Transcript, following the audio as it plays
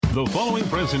The following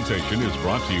presentation is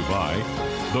brought to you by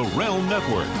the Realm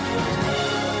Network.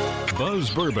 Buzz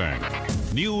Burbank,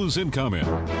 news incoming.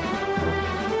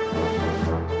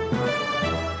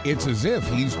 It's as if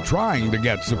he's trying to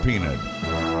get subpoenaed.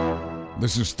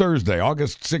 This is Thursday,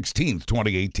 August 16th,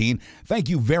 2018. Thank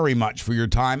you very much for your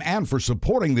time and for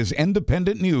supporting this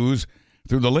independent news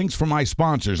through the links from my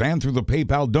sponsors and through the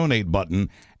PayPal donate button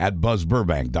at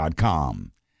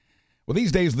buzzburbank.com. Well,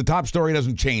 these days, the top story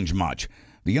doesn't change much.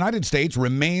 The United States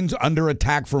remains under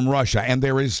attack from Russia, and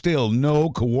there is still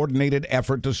no coordinated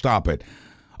effort to stop it.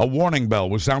 A warning bell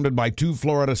was sounded by two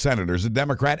Florida senators, a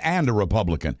Democrat and a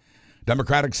Republican.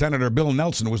 Democratic Senator Bill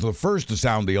Nelson was the first to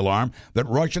sound the alarm that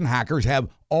Russian hackers have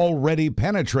already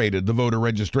penetrated the voter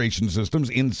registration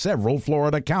systems in several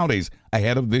Florida counties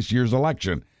ahead of this year's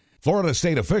election. Florida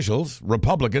state officials,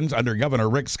 Republicans under Governor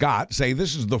Rick Scott, say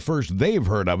this is the first they've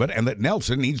heard of it and that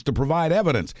Nelson needs to provide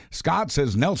evidence. Scott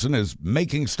says Nelson is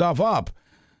making stuff up.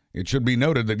 It should be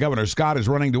noted that Governor Scott is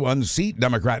running to unseat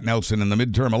Democrat Nelson in the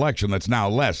midterm election that's now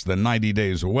less than 90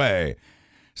 days away.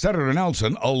 Senator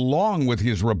Nelson, along with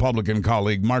his Republican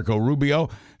colleague Marco Rubio,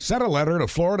 sent a letter to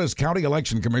Florida's county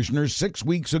election commissioners 6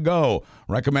 weeks ago,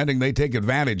 recommending they take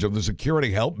advantage of the security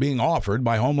help being offered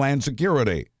by Homeland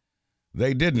Security.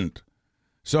 They didn't.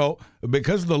 So,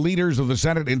 because the leaders of the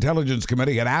Senate Intelligence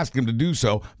Committee had asked him to do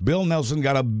so, Bill Nelson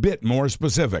got a bit more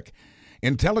specific.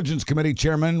 Intelligence Committee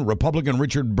Chairman Republican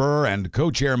Richard Burr and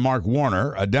co-chair Mark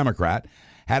Warner, a Democrat,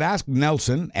 had asked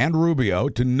Nelson and Rubio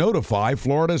to notify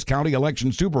Florida's county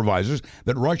election supervisors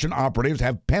that Russian operatives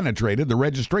have penetrated the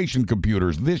registration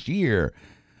computers this year.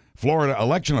 Florida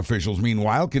election officials,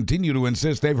 meanwhile, continue to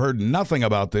insist they've heard nothing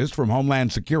about this from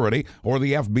Homeland Security or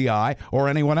the FBI or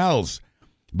anyone else.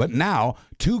 But now,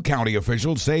 two county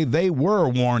officials say they were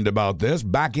warned about this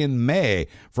back in May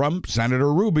from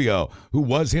Senator Rubio, who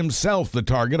was himself the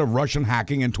target of Russian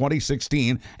hacking in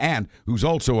 2016 and who's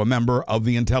also a member of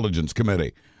the Intelligence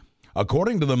Committee.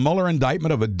 According to the Mueller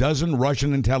indictment of a dozen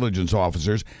Russian intelligence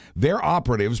officers, their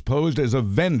operatives posed as a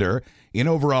vendor in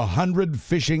over 100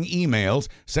 phishing emails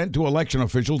sent to election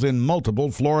officials in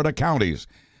multiple Florida counties.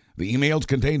 The emails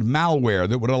contained malware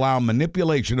that would allow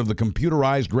manipulation of the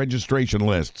computerized registration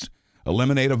lists.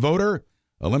 Eliminate a voter,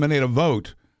 eliminate a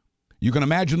vote. You can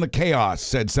imagine the chaos,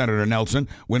 said Senator Nelson,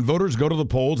 when voters go to the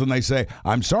polls and they say,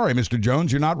 "I'm sorry, Mr.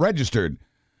 Jones, you're not registered."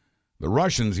 The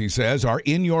Russians, he says, are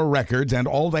in your records, and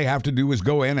all they have to do is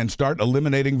go in and start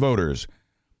eliminating voters.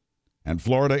 And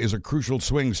Florida is a crucial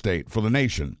swing state for the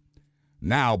nation.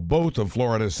 Now, both of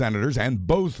Florida's senators and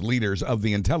both leaders of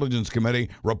the Intelligence Committee,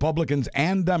 Republicans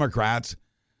and Democrats,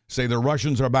 say the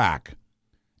Russians are back.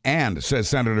 And, says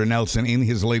Senator Nelson in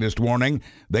his latest warning,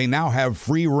 they now have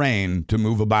free rein to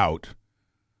move about.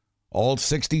 All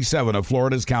 67 of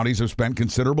Florida's counties have spent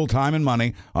considerable time and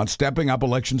money on stepping up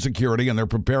election security, and they're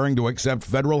preparing to accept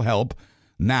federal help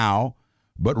now.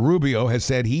 But Rubio has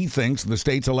said he thinks the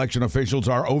state's election officials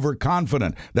are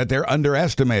overconfident, that they're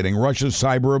underestimating Russia's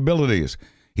cyber abilities.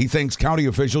 He thinks county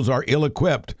officials are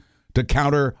ill-equipped to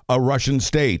counter a Russian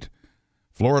state.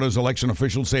 Florida's election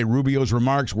officials say Rubio's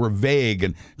remarks were vague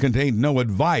and contained no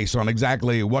advice on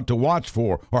exactly what to watch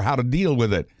for or how to deal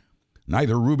with it.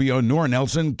 Neither Rubio nor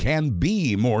Nelson can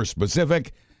be more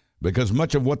specific because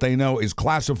much of what they know is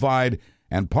classified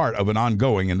and part of an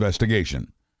ongoing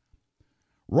investigation.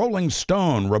 Rolling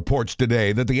Stone reports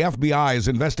today that the FBI is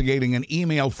investigating an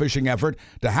email phishing effort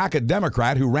to hack a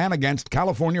Democrat who ran against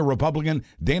California Republican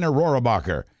Dana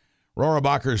Rohrabacher.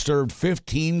 Rohrabacher served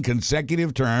 15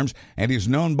 consecutive terms and is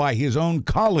known by his own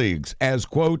colleagues as,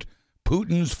 quote,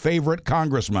 Putin's favorite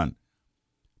congressman.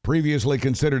 Previously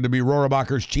considered to be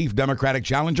Rohrabacher's chief Democratic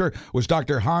challenger was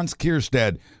Dr. Hans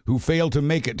Kierstead, who failed to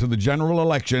make it to the general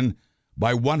election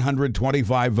by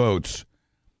 125 votes.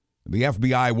 The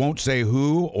FBI won't say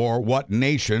who or what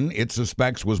nation it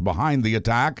suspects was behind the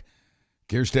attack.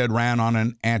 Kierstead ran on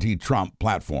an anti-Trump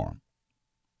platform.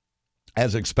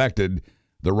 As expected,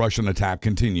 the Russian attack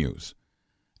continues.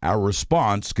 Our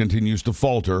response continues to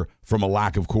falter from a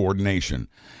lack of coordination.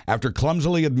 After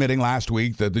clumsily admitting last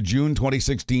week that the June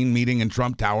 2016 meeting in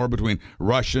Trump Tower between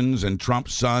Russians and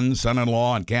Trump's son,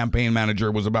 son-in-law, and campaign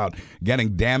manager was about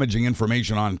getting damaging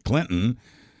information on Clinton,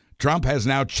 Trump has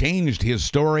now changed his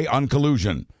story on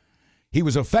collusion. He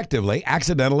was effectively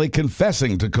accidentally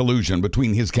confessing to collusion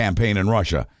between his campaign and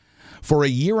Russia. For a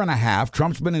year and a half,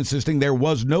 Trump's been insisting there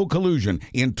was no collusion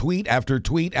in tweet after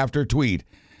tweet after tweet.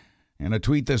 In a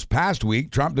tweet this past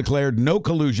week, Trump declared no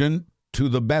collusion to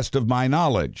the best of my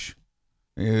knowledge.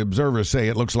 Observers say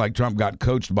it looks like Trump got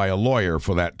coached by a lawyer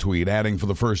for that tweet, adding for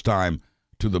the first time,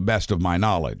 to the best of my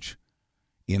knowledge.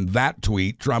 In that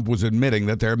tweet, Trump was admitting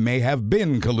that there may have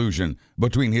been collusion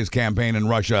between his campaign and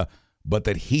Russia, but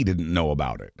that he didn't know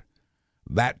about it.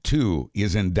 That, too,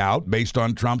 is in doubt based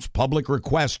on Trump's public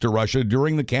request to Russia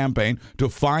during the campaign to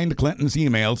find Clinton's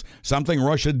emails, something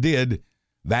Russia did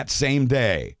that same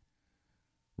day.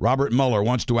 Robert Mueller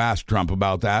wants to ask Trump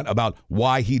about that, about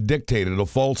why he dictated a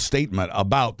false statement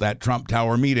about that Trump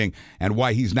Tower meeting and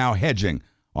why he's now hedging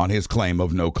on his claim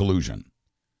of no collusion.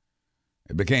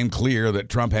 It became clear that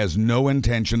Trump has no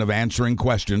intention of answering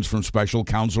questions from special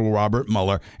counsel Robert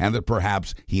Mueller and that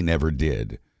perhaps he never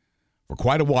did. For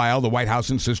quite a while, the White House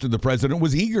insisted the president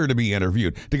was eager to be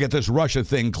interviewed to get this Russia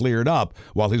thing cleared up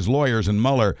while his lawyers and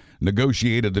Mueller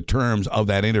negotiated the terms of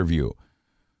that interview.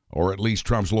 Or at least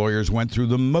Trump's lawyers went through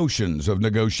the motions of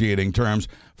negotiating terms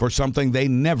for something they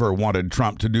never wanted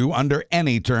Trump to do under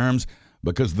any terms,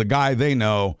 because the guy they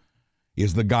know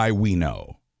is the guy we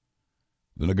know.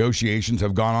 The negotiations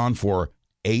have gone on for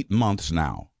 8 months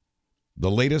now.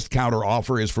 The latest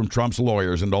counteroffer is from Trump's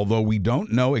lawyers, and although we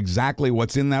don't know exactly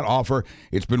what's in that offer,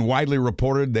 it's been widely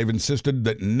reported they've insisted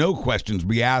that no questions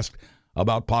be asked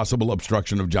about possible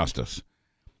obstruction of justice.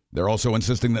 They're also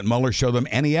insisting that Mueller show them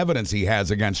any evidence he has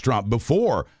against Trump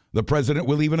before the president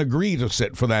will even agree to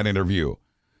sit for that interview.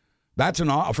 That's an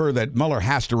offer that Mueller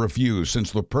has to refuse,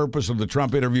 since the purpose of the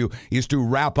Trump interview is to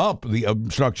wrap up the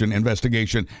obstruction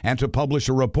investigation and to publish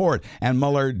a report, and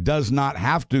Mueller does not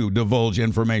have to divulge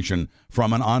information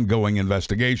from an ongoing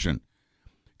investigation.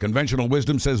 Conventional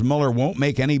wisdom says Mueller won't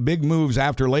make any big moves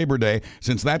after Labor Day,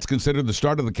 since that's considered the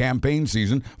start of the campaign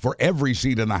season for every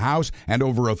seat in the House and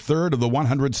over a third of the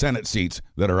 100 Senate seats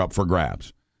that are up for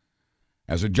grabs.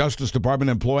 As a Justice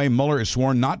Department employee, Mueller is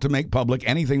sworn not to make public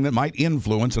anything that might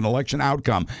influence an election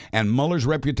outcome, and Mueller's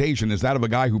reputation is that of a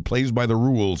guy who plays by the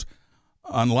rules,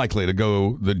 unlikely to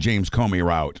go the James Comey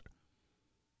route.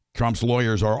 Trump's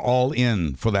lawyers are all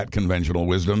in for that conventional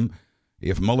wisdom.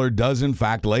 If Mueller does in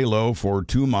fact lay low for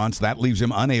 2 months, that leaves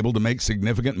him unable to make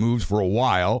significant moves for a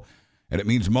while, and it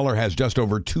means Mueller has just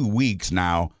over 2 weeks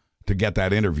now to get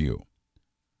that interview.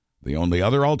 The only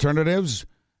other alternatives: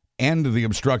 end the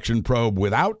obstruction probe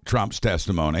without Trump's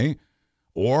testimony,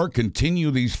 or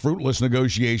continue these fruitless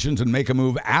negotiations and make a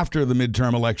move after the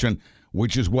midterm election,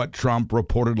 which is what Trump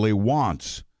reportedly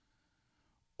wants.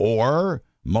 Or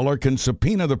Mueller can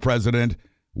subpoena the president,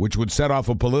 which would set off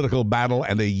a political battle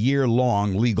and a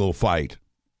year-long legal fight.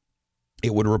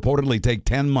 It would reportedly take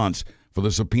 10 months for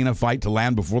the subpoena fight to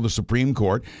land before the Supreme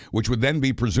Court, which would then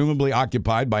be presumably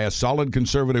occupied by a solid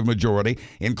conservative majority,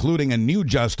 including a new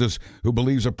justice who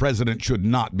believes a president should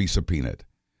not be subpoenaed.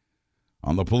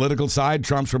 On the political side,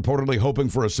 Trump's reportedly hoping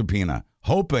for a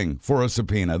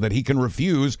subpoena that he can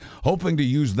refuse, hoping to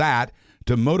use that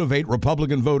to motivate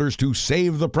Republican voters to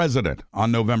save the president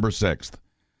on November 6th.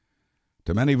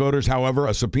 To many voters, however,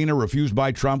 a subpoena refused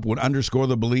by Trump would underscore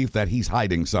the belief that he's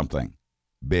hiding something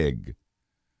big.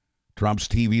 Trump's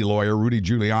TV lawyer, Rudy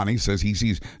Giuliani, says he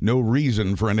sees no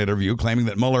reason for an interview, claiming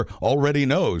that Mueller already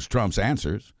knows Trump's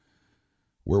answers.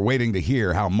 We're waiting to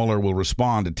hear how Mueller will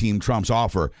respond to Team Trump's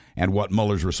offer and what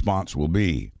Mueller's response will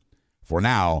be. For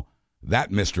now,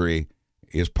 that mystery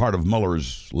is part of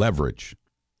Mueller's leverage.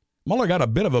 Mueller got a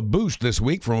bit of a boost this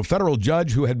week from a federal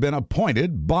judge who had been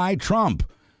appointed by Trump.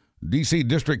 D.C.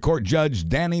 District Court Judge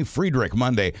Danny Friedrich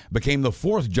Monday became the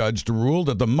 4th judge to rule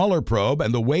that the Mueller probe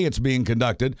and the way it's being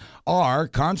conducted are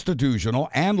constitutional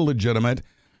and legitimate,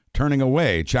 turning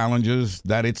away challenges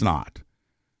that it's not.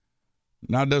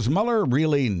 Now, does Mueller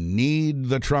really need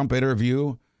the Trump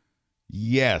interview?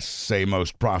 Yes, say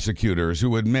most prosecutors,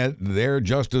 who admit they're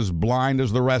just as blind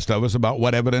as the rest of us about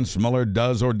what evidence Mueller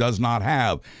does or does not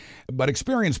have. But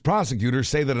experienced prosecutors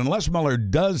say that unless Mueller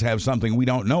does have something we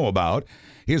don't know about,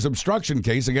 his obstruction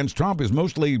case against Trump is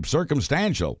mostly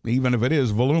circumstantial, even if it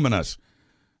is voluminous.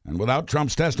 And without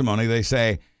Trump's testimony, they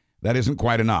say, that isn't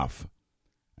quite enough.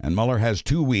 And Mueller has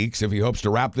 2 weeks if he hopes to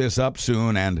wrap this up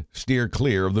soon and steer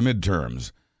clear of the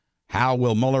midterms. How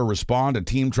will Mueller respond to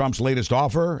Team Trump's latest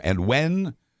offer, and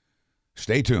when?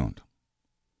 Stay tuned.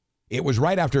 It was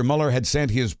right after Mueller had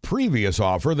sent his previous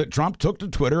offer that Trump took to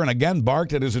Twitter and again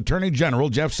barked at his Attorney General,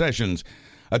 Jeff Sessions.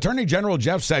 Attorney General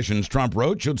Jeff Sessions, Trump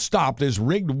wrote, should stop this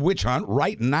rigged witch hunt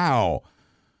right now.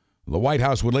 The White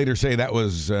House would later say that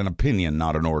was an opinion,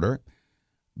 not an order.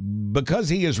 Because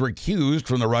he is recused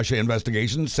from the Russia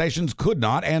investigation, Sessions could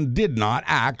not and did not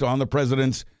act on the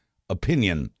president's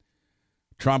opinion.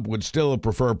 Trump would still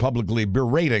prefer publicly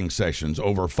berating Sessions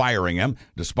over firing him,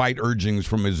 despite urgings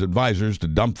from his advisors to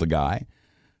dump the guy.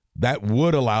 That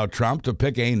would allow Trump to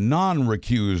pick a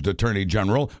non-recused attorney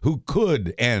general who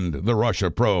could end the Russia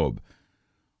probe.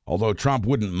 Although Trump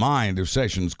wouldn't mind if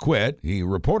Sessions quit, he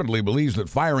reportedly believes that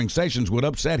firing Sessions would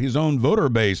upset his own voter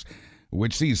base,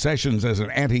 which sees Sessions as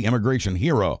an anti-immigration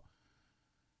hero.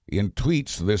 In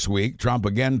tweets this week, Trump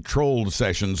again trolled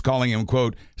Sessions, calling him,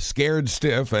 quote, scared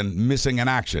stiff and missing in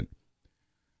action.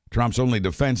 Trump's only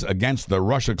defense against the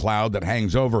Russia cloud that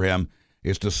hangs over him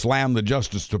is to slam the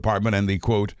Justice Department and the,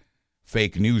 quote,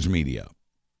 fake news media.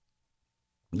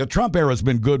 The Trump era has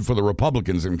been good for the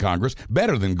Republicans in Congress,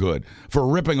 better than good, for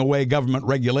ripping away government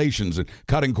regulations and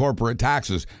cutting corporate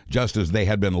taxes, just as they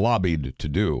had been lobbied to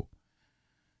do.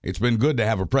 It's been good to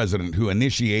have a president who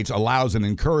initiates, allows, and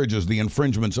encourages the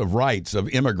infringements of rights of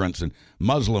immigrants and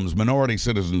Muslims, minority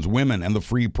citizens, women, and the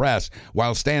free press,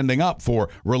 while standing up for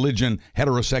religion,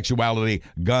 heterosexuality,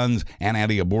 guns, and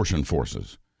anti-abortion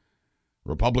forces.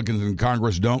 Republicans in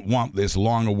Congress don't want this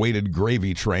long-awaited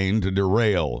gravy train to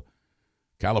derail.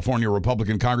 California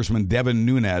Republican Congressman Devin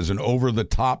Nunes, an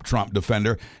over-the-top Trump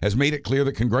defender, has made it clear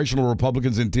that congressional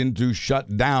Republicans intend to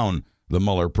shut down the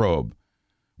Mueller probe.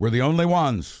 We're the only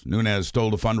ones, Nunes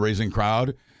told a fundraising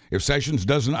crowd. If Sessions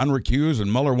doesn't unrecuse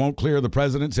and Mueller won't clear the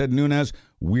president, said Nunes,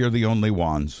 we're the only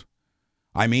ones.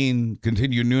 I mean,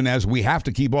 continued Nunes, we have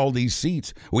to keep all these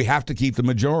seats. We have to keep the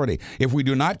majority. If we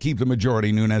do not keep the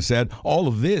majority, Nunes said, all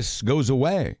of this goes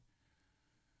away.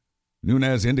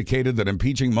 Nunes indicated that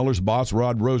impeaching Mueller's boss,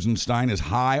 Rod Rosenstein, is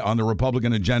high on the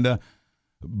Republican agenda,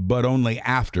 but only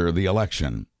after the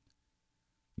election.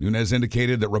 Nunes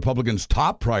indicated that Republicans'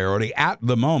 top priority at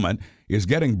the moment is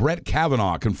getting Brett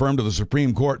Kavanaugh confirmed to the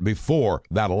Supreme Court before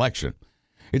that election.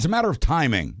 It's a matter of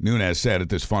timing, Nunes said at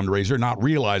this fundraiser, not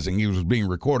realizing he was being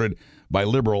recorded by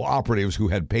liberal operatives who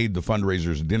had paid the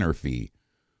fundraiser's dinner fee.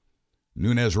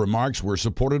 Nunes' remarks were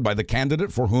supported by the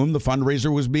candidate for whom the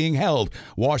fundraiser was being held,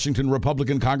 Washington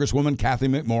Republican Congresswoman Cathy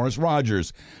McMorris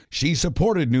Rodgers. She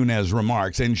supported Nunes'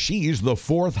 remarks, and she's the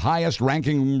fourth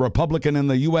highest-ranking Republican in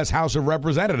the U.S. House of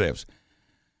Representatives.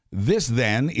 This,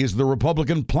 then, is the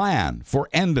Republican plan for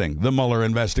ending the Mueller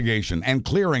investigation and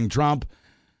clearing Trump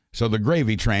so the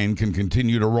gravy train can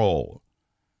continue to roll.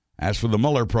 As for the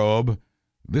Mueller probe,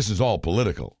 this is all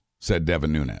political, said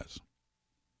Devin Nunes.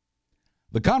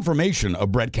 The confirmation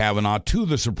of Brett Kavanaugh to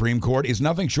the Supreme Court is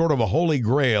nothing short of a holy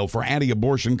grail for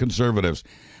anti-abortion conservatives.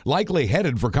 Likely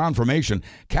headed for confirmation,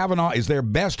 Kavanaugh is their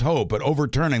best hope at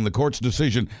overturning the court's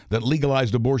decision that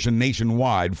legalized abortion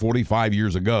nationwide 45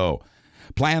 years ago.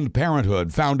 Planned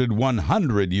Parenthood, founded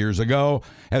 100 years ago,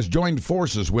 has joined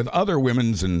forces with other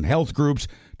women's and health groups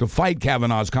to fight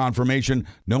Kavanaugh's confirmation,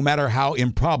 no matter how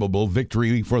improbable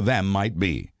victory for them might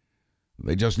be.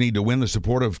 They just need to win the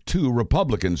support of 2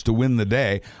 Republicans to win the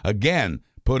day, again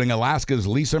putting Alaska's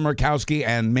Lisa Murkowski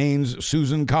and Maine's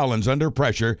Susan Collins under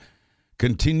pressure,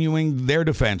 continuing their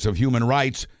defense of human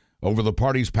rights over the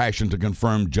party's passion to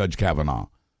confirm Judge Kavanaugh.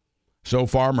 So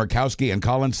far, Murkowski and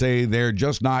Collins say they're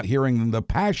just not hearing the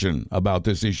passion about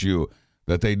this issue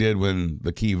that they did when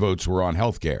the key votes were on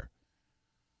health care.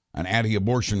 An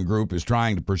anti-abortion group is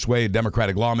trying to persuade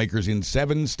Democratic lawmakers in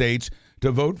 7 states to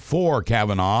vote for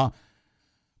Kavanaugh,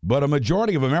 but a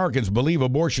majority of Americans believe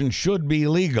abortion should be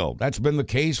legal. That's been the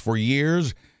case for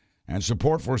years, and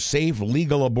support for safe,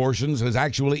 legal abortions has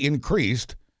actually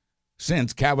increased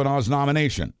since Kavanaugh's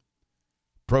nomination.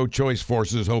 Pro-choice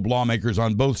forces hope lawmakers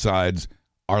on both sides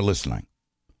are listening.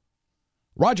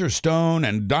 Roger Stone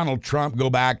and Donald Trump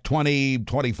go back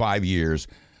 25 years.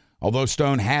 Although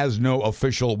Stone has no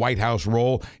official White House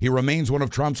role, he remains one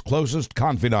of Trump's closest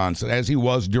confidants, as he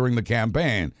was during the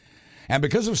campaign. And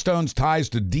because of Stone's ties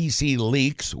to DC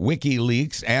Leaks,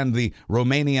 WikiLeaks, and the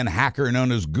Romanian hacker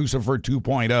known as Guccifer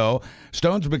 2.0,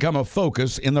 Stone's become a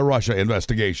focus in the Russia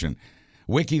investigation.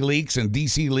 WikiLeaks and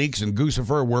DC Leaks and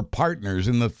Guccifer were partners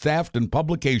in the theft and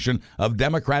publication of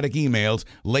Democratic emails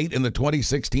late in the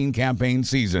 2016 campaign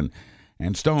season.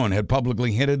 And Stone had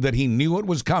publicly hinted that he knew it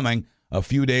was coming a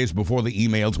few days before the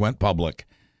emails went public.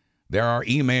 There are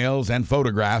emails and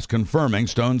photographs confirming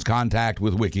Stone's contact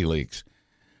with WikiLeaks.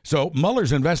 So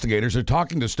Mueller's investigators are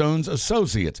talking to Stone's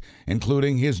associates,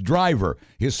 including his driver,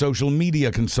 his social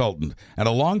media consultant, and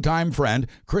a longtime friend,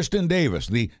 Kristen Davis,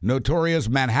 the notorious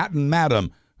Manhattan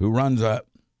Madam who ran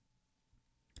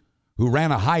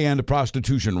a high-end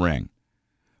prostitution ring.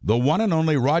 The one and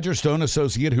only Roger Stone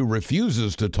associate who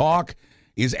refuses to talk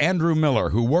is Andrew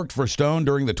Miller, who worked for Stone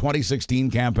during the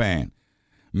 2016 campaign.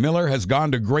 Miller has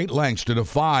gone to great lengths to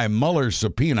defy Mueller's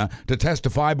subpoena to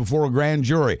testify before a grand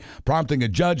jury, prompting a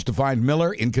judge to find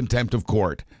Miller in contempt of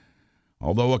court.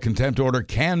 Although a contempt order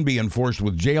can be enforced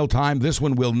with jail time, this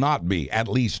one will not be, at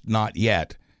least not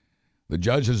yet. The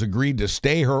judge has agreed to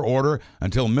stay her order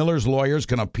until Miller's lawyers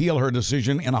can appeal her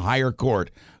decision in a higher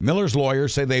court. Miller's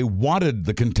lawyers say they wanted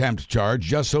the contempt charge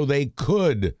just so they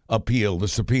could appeal the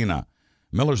subpoena.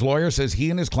 Miller's lawyer says he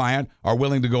and his client are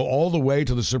willing to go all the way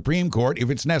to the Supreme Court if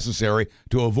it's necessary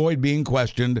to avoid being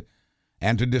questioned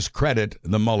and to discredit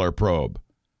the Mueller probe.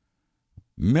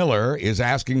 Miller is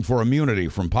asking for immunity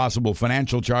from possible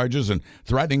financial charges and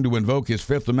threatening to invoke his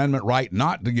Fifth Amendment right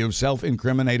not to give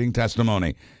self-incriminating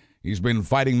testimony. He's been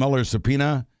fighting Mueller's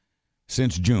subpoena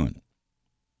since June.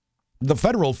 The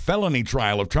federal felony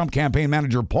trial of Trump campaign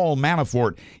manager Paul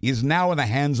Manafort is now in the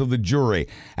hands of the jury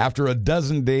after a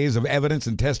dozen days of evidence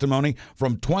and testimony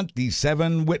from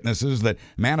 27 witnesses that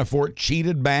Manafort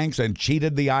cheated banks and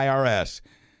cheated the IRS.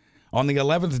 On the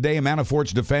 11th day,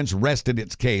 Manafort's defense rested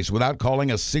its case without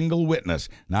calling a single witness,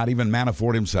 not even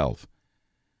Manafort himself.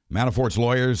 Manafort's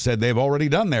lawyers said they've already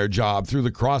done their job through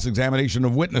the cross-examination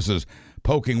of witnesses,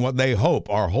 poking what they hope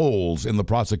are holes in the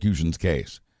prosecution's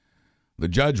case. The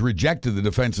judge rejected the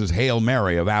defense's Hail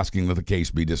Mary of asking that the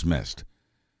case be dismissed.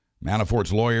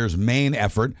 Manafort's lawyers' main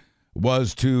effort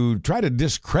was to try to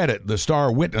discredit the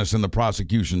star witness in the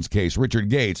prosecution's case, Richard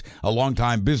Gates, a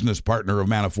longtime business partner of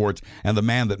Manafort's and the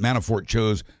man that Manafort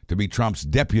chose to be Trump's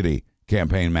deputy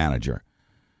campaign manager.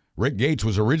 Rick Gates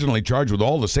was originally charged with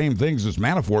all the same things as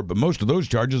Manafort, but most of those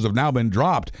charges have now been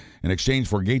dropped in exchange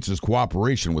for Gates'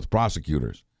 cooperation with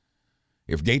prosecutors.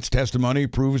 If Gates' testimony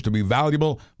proves to be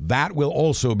valuable, that will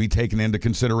also be taken into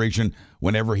consideration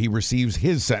whenever he receives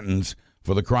his sentence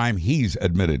for the crime he's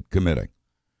admitted committing.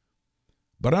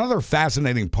 But another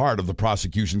fascinating part of the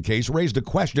prosecution case raised a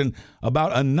question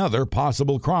about another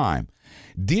possible crime.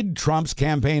 Did Trump's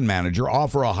campaign manager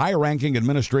offer a high-ranking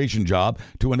administration job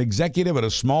to an executive at a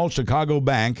small Chicago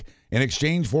bank in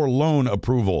exchange for loan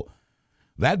approval?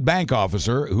 That bank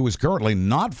officer, who is currently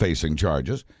not facing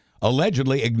charges,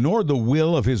 allegedly ignored the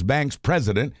will of his bank's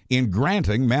president in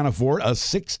granting Manafort a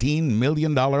 $16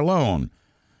 million loan.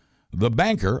 The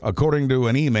banker, according to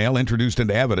an email introduced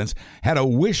into evidence, had a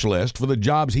wish list for the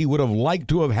jobs he would have liked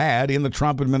to have had in the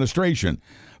Trump administration.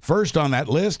 First on that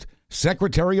list,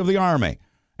 Secretary of the Army.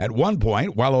 At one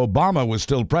point, while Obama was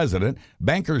still president,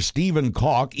 banker Stephen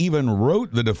Calk even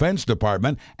wrote the Defense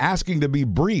Department asking to be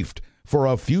briefed for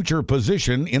a future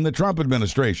position in the Trump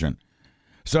administration.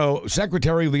 So,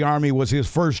 Secretary of the Army was his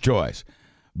first choice.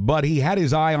 But he had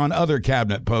his eye on other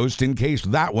cabinet posts in case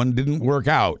that one didn't work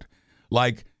out,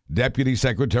 like Deputy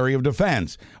Secretary of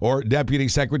Defense, or Deputy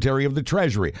Secretary of the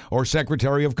Treasury, or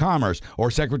Secretary of Commerce,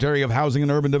 or Secretary of Housing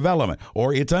and Urban Development,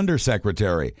 or its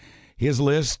Undersecretary. His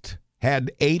list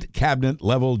had 8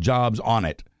 cabinet-level jobs on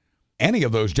it. Any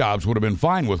of those jobs would have been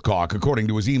fine with Calk, according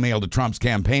to his email to Trump's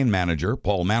campaign manager,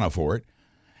 Paul Manafort.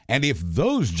 And if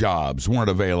those jobs weren't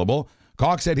available,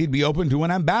 Calk said he'd be open to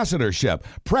an ambassadorship,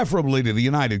 preferably to the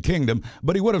United Kingdom,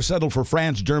 but he would have settled for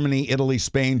France, Germany, Italy,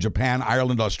 Spain, Japan,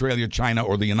 Ireland, Australia, China,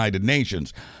 or the United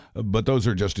Nations. But those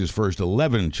are just his first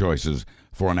 11 choices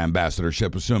for an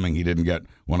ambassadorship, assuming he didn't get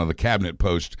one of the cabinet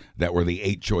posts that were the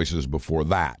 8 choices before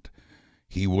that.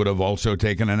 He would have also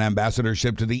taken an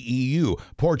ambassadorship to the EU,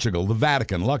 Portugal, the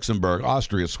Vatican, Luxembourg,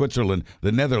 Austria, Switzerland,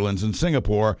 the Netherlands, and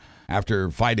Singapore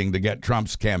after fighting to get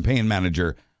Trump's campaign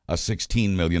manager a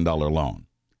 $16 million loan.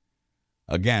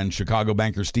 Again, Chicago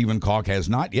banker Stephen Calk has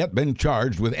not yet been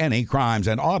charged with any crimes,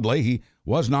 and oddly, he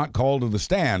was not called to the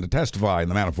stand to testify in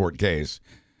the Manafort case.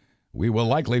 We will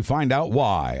likely find out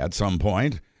why at some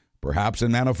point, perhaps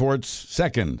in Manafort's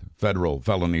second federal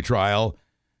felony trial,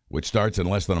 which starts in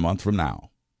less than a month from now.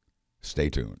 Stay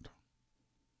tuned.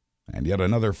 And yet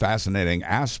another fascinating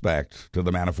aspect to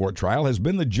the Manafort trial has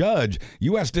been the judge,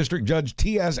 U.S. District Judge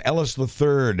T.S. Ellis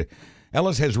III.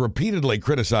 Ellis has repeatedly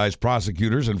criticized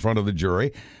prosecutors in front of the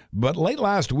jury, but late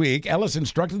last week, Ellis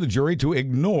instructed the jury to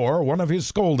ignore one of his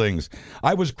scoldings.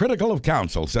 "I was critical of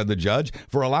counsel," said the judge,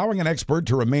 "for allowing an expert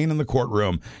to remain in the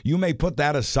courtroom. You may put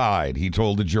that aside," he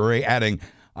told the jury, adding,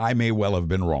 "I may well have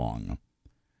been wrong."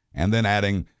 And then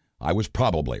adding, "I was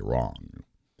probably wrong.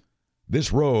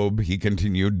 This robe," he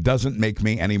continued, "doesn't make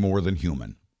me any more than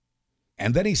human."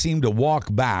 And then he seemed to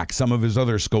walk back some of his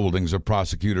other scoldings of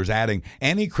prosecutors, adding,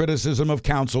 "Any criticism of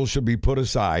counsel should be put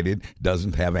aside. It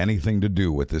doesn't have anything to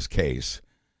do with this case."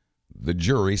 The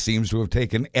jury seems to have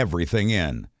taken everything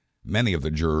in. Many of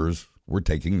the jurors were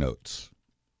taking notes.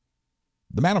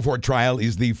 The Manafort trial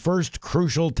is the first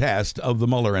crucial test of the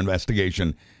Mueller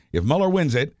investigation. If Mueller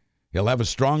wins it, he'll have a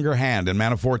stronger hand in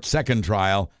Manafort's second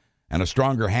trial and a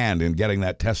stronger hand in getting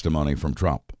that testimony from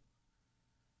Trump.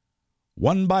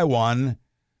 One by one,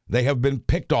 they have been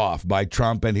picked off by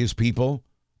Trump and his people,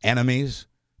 enemies,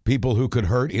 people who could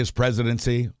hurt his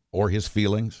presidency or his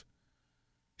feelings.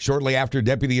 Shortly after,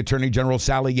 Deputy Attorney General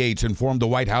Sally Yates informed the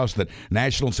White House that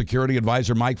National Security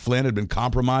Advisor Mike Flynn had been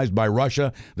compromised by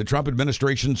Russia, the Trump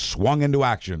administration swung into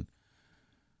action.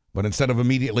 But instead of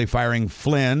immediately firing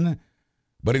Flynn,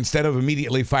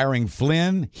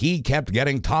 he kept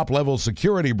getting top-level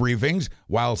security briefings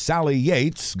while Sally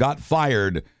Yates got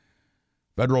fired.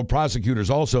 Federal prosecutors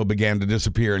also began to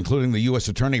disappear, including the U.S.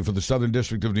 Attorney for the Southern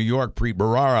District of New York, Preet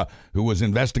Bharara, who was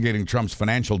investigating Trump's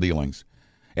financial dealings.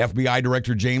 FBI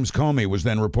Director James Comey was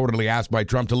then reportedly asked by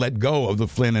Trump to let go of the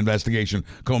Flynn investigation.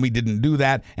 Comey didn't do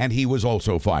that, and he was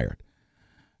also fired.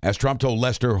 As Trump told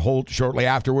Lester Holt shortly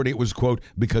afterward, it was, quote,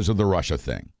 because of the Russia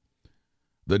thing.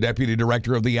 The deputy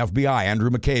director of the FBI, Andrew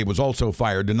McCabe, was also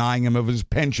fired, denying him of his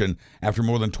pension after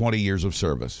more than 20 years of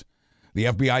service. The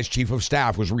FBI's chief of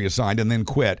staff was reassigned and then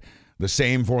quit. The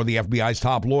same for the FBI's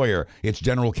top lawyer, its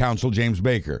general counsel, James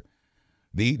Baker.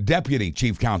 The deputy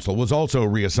chief counsel was also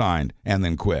reassigned and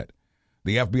then quit.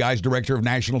 The FBI's director of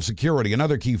national security,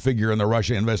 another key figure in the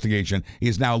Russia investigation,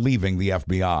 is now leaving the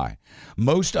FBI.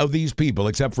 Most of these people,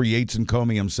 except for Yates and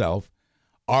Comey himself,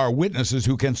 are witnesses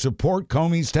who can support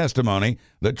Comey's testimony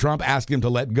that Trump asked him to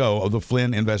let go of the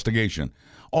Flynn investigation.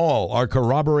 All are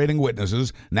corroborating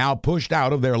witnesses now pushed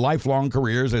out of their lifelong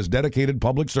careers as dedicated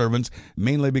public servants,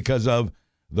 mainly because of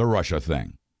the Russia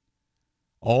thing.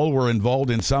 All were involved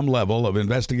in some level of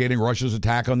investigating Russia's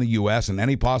attack on the U.S. and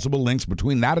any possible links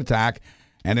between that attack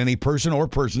and any person or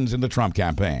persons in the Trump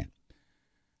campaign.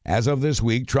 As of this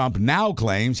week, Trump now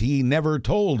claims he never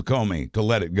told Comey to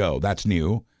let it go. That's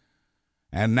new.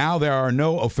 And now there are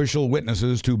no official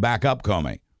witnesses to back up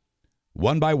Comey.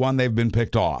 One by one, they've been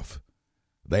picked off.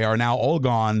 They are now all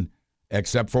gone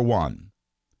except for one.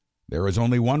 There is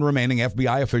only one remaining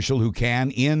FBI official who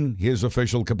can, in his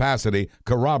official capacity,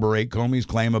 corroborate Comey's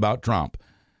claim about Trump.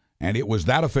 And it was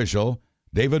that official,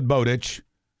 David Bowditch,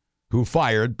 who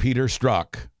fired Peter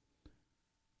Strzok.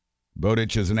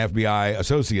 Bowditch is an FBI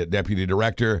associate deputy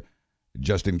director,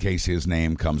 just in case his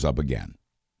name comes up again.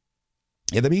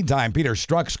 In the meantime, Peter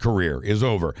Strzok's career is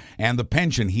over, and the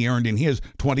pension he earned in his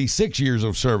 26 years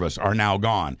of service are now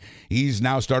gone. He's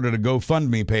now started a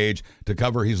GoFundMe page to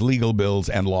cover his legal bills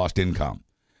and lost income.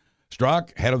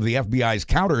 Strzok, head of the FBI's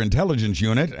counterintelligence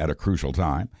unit at a crucial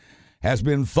time, has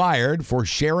been fired for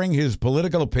sharing his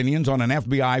political opinions on an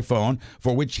FBI phone,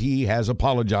 for which he has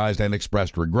apologized and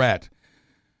expressed regret.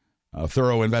 A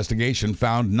thorough investigation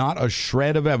found not a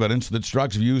shred of evidence that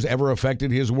Strzok's views ever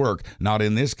affected his work, not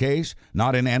in this case,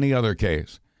 not in any other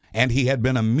case. And he had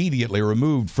been immediately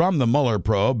removed from the Mueller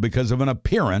probe because of an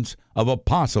appearance of a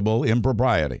possible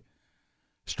impropriety.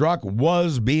 Strzok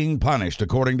was being punished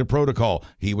according to protocol.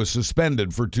 He was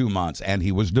suspended for 2 months, and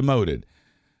he was demoted.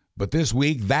 But this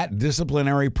week, that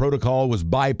disciplinary protocol was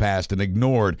bypassed and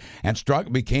ignored, and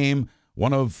Strzok became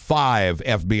one of 5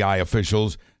 FBI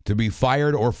officials to be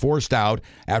fired or forced out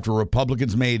after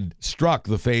Republicans made Strzok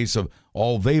the face of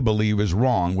all they believe is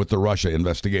wrong with the Russia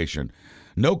investigation.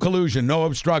 No collusion, no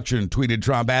obstruction, tweeted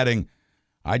Trump, adding,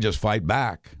 I just fight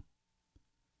back.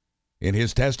 In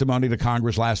his testimony to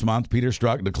Congress last month, Peter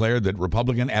Strzok declared that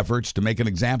Republican efforts to make an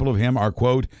example of him are,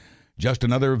 quote, just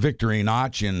another victory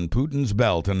notch in Putin's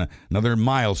belt and another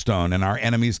milestone in our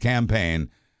enemy's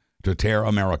campaign to tear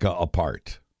America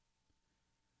apart.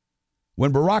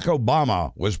 When Barack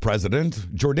Obama was president,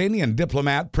 Jordanian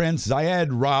diplomat Prince Zayed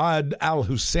Raad Al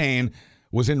Hussein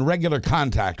was in regular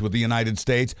contact with the United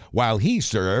States while he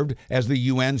served as the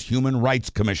UN's Human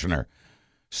Rights Commissioner.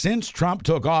 Since Trump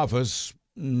took office,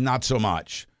 not so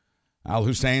much. Al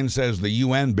Hussein says the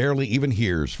UN barely even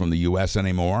hears from the U.S.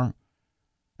 anymore.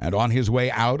 And on his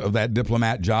way out of that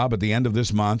diplomat job at the end of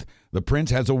this month, the prince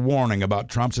has a warning about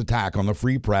Trump's attack on the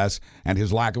free press and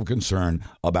his lack of concern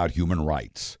about human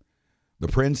rights. The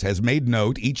prince has made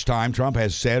note each time Trump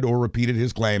has said or repeated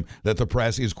his claim that the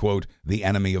press is, quote, the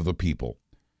enemy of the people.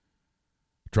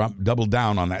 Trump doubled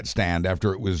down on that stand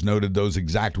after it was noted those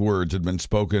exact words had been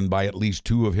spoken by at least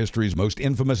 2 of history's most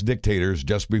infamous dictators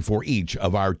just before each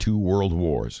of our 2 world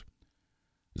wars.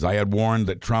 Zayed warned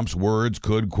that Trump's words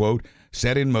could, quote,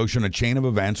 set in motion a chain of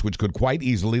events which could quite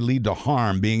easily lead to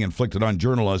harm being inflicted on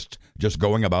journalists just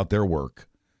going about their work.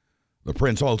 The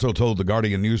prince also told the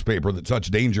Guardian newspaper that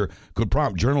such danger could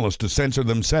prompt journalists to censor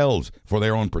themselves for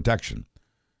their own protection.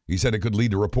 He said it could lead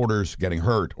to reporters getting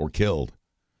hurt or killed.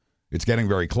 It's getting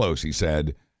very close, he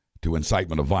said, to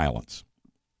incitement of violence.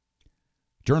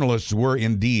 Journalists were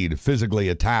indeed physically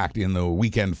attacked in the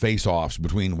weekend face-offs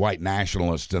between white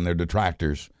nationalists and their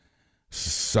detractors.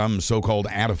 Some so-called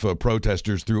Antifa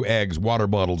protesters threw eggs, water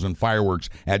bottles, and fireworks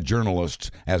at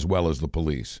journalists as well as the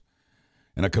police.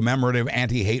 In a commemorative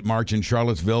anti-hate march in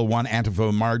Charlottesville, one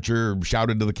Antifa marcher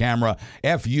shouted to the camera,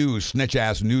 "F you,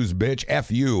 snitch-ass news bitch,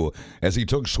 F you," as he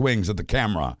took swings at the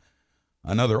camera.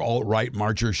 Another alt-right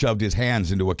marcher shoved his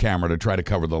hands into a camera to try to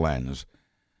cover the lens.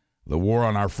 The war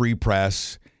on our free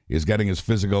press is getting as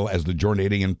physical as the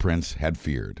Jordanian prince had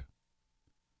feared.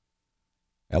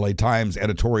 LA Times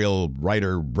editorial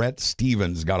writer Brett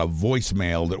Stevens got a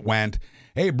voicemail that went,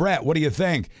 "Hey, Brett, what do you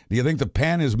think? Do you think the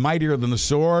pen is mightier than the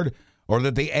sword, or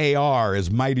that the AR is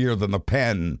mightier than the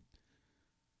pen?"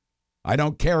 "I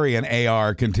don't carry an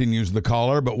AR," continues the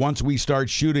caller, "but once we start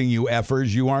shooting you effers,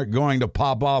 you aren't going to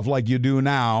pop off like you do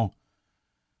now."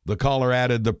 The caller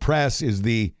added, "The press is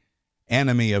the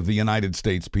enemy of the United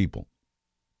States people."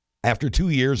 After 2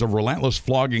 years of relentless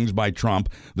floggings by Trump,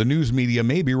 the news media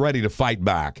may be ready to fight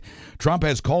back. Trump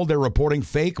has called their reporting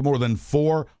fake more than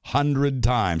 400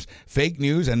 times. Fake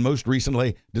news and, most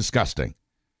recently, disgusting.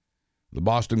 The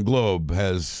Boston Globe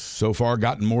has so far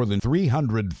gotten more than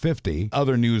 350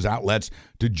 other news outlets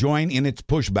to join in its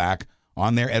pushback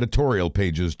on their editorial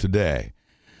pages today.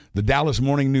 The Dallas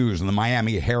Morning News and the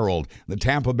Miami Herald, the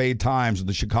Tampa Bay Times,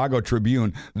 the Chicago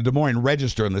Tribune, the Des Moines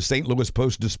Register, and the St. Louis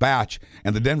Post-Dispatch,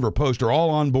 and the Denver Post are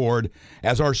all on board,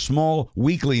 as are small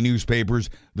weekly newspapers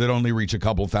that only reach a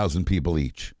couple thousand people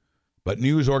each. But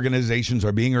news organizations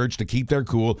are being urged to keep their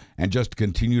cool and just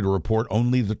continue to report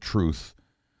only the truth.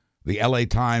 The LA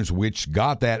Times, which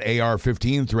got that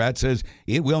AR-15 threat, says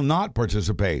it will not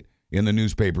participate in the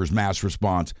newspaper's mass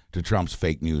response to Trump's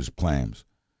fake news claims.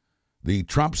 The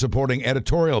Trump-supporting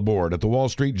editorial board at the Wall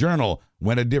Street Journal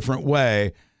went a different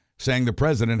way, saying the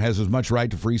president has as much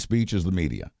right to free speech as the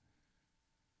media.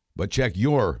 But check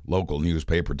your local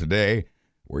newspaper today,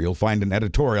 where you'll find an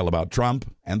editorial about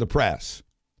Trump and the press.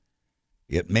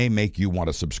 It may make you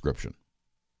want a subscription.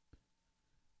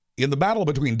 In the battle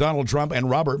between Donald Trump and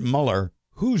Robert Mueller,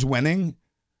 who's winning?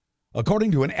 According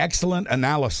to an excellent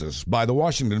analysis by the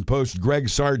Washington Post's Greg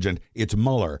Sargent, it's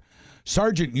Mueller.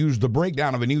 Sargent used the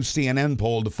breakdown of a new CNN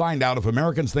poll to find out if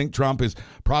Americans think Trump is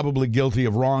probably guilty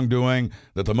of wrongdoing,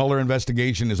 that the Mueller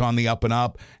investigation is on the up and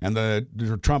up, and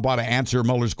that Trump ought to answer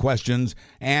Mueller's questions,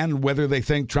 and whether they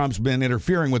think Trump's been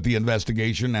interfering with the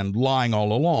investigation and lying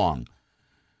all along.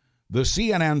 The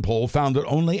CNN poll found that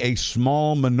only a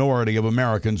small minority of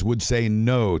Americans would say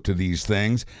no to these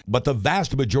things, but the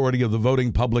vast majority of the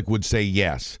voting public would say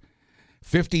yes.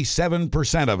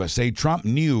 57% of us say Trump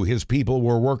knew his people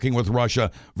were working with Russia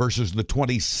versus the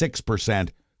 26%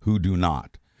 who do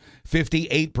not.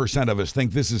 58% of us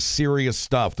think this is serious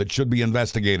stuff that should be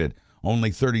investigated. Only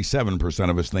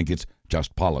 37% of us think it's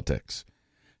just politics.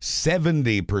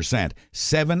 70%,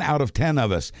 7 out of 10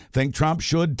 of us, think Trump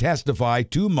should testify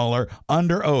to Mueller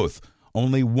under oath.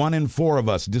 Only 1 in 4 of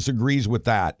us disagrees with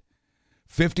that.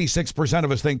 56%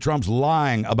 of us think Trump's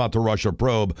lying about the Russia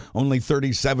probe. Only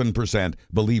 37%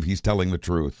 believe he's telling the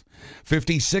truth.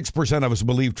 56% of us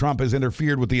believe Trump has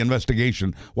interfered with the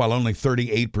investigation, while only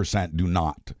 38% do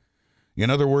not. In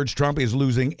other words, Trump is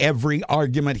losing every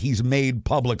argument he's made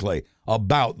publicly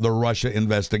about the Russia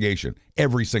investigation.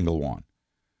 Every single one.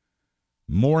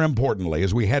 More importantly,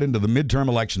 as we head into the midterm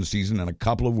election season in a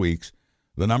couple of weeks,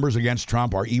 the numbers against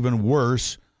Trump are even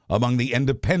worse among the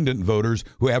independent voters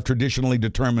who have traditionally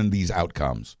determined these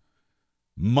outcomes.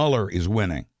 Mueller is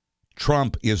winning.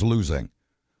 Trump is losing.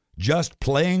 Just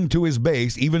playing to his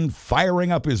base, even firing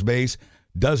up his base,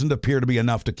 doesn't appear to be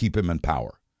enough to keep him in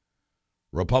power.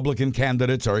 Republican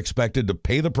candidates are expected to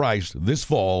pay the price this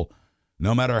fall,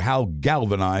 no matter how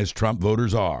galvanized Trump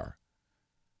voters are.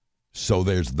 So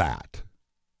there's that.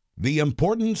 The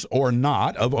importance or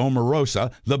not of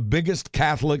Omarosa, the biggest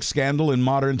Catholic scandal in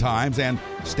modern times, and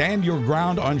Stand Your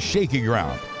Ground on Shaky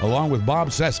Ground, along with Bob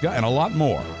Cesca and a lot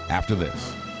more after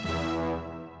this.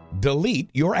 Delete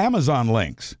your Amazon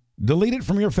links. Delete it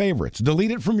from your favorites.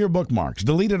 Delete it from your bookmarks.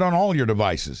 Delete it on all your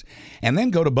devices. And then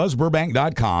go to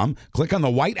buzzburbank.com, click on the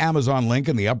white Amazon link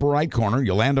in the upper right corner.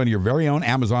 You'll land on your very own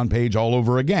Amazon page all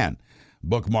over again.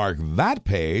 Bookmark that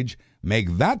page.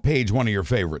 Make that page one of your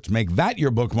favorites. Make that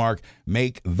your bookmark.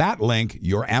 Make that link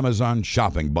your Amazon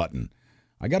shopping button.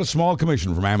 I got a small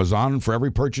commission from Amazon for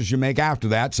every purchase you make after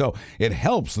that, so it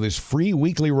helps this free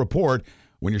weekly report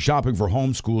when you're shopping for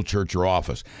home, school, church, or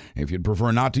office. If you'd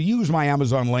prefer not to use my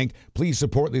Amazon link, please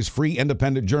support this free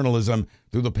independent journalism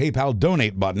through the PayPal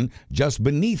donate button just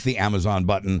beneath the Amazon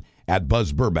button at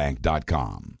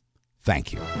buzzburbank.com.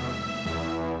 Thank you.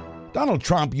 Donald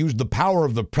Trump used the power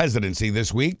of the presidency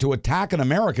this week to attack an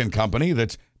American company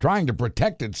that's trying to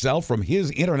protect itself from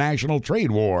his international trade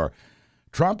war.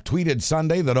 Trump tweeted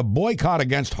Sunday that a boycott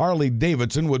against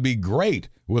Harley-Davidson would be great,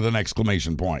 with an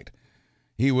exclamation point.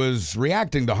 He was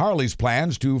reacting to Harley's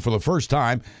plans to, for the first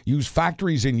time, use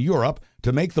factories in Europe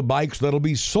to make the bikes that'll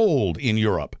be sold in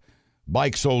Europe.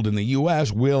 Bikes sold in the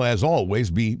U.S. will, as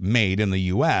always, be made in the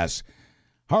U.S.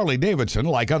 Harley-Davidson,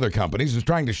 like other companies, is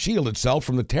trying to shield itself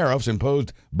from the tariffs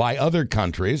imposed by other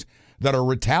countries that are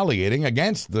retaliating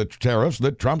against the tariffs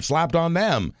that Trump slapped on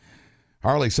them.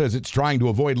 Harley says it's trying to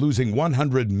avoid losing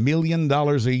 $100 million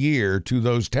a year to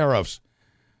those tariffs.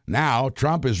 Now,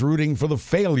 Trump is rooting for the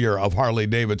failure of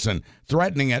Harley-Davidson,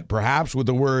 threatening it perhaps with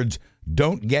the words,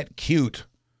 "Don't get cute."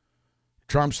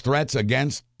 Trump's threats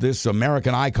against this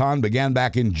American icon began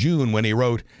back in June when he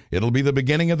wrote, "It'll be the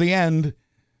beginning of the end."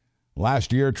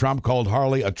 Last year, Trump called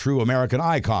Harley a true American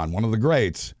icon, one of the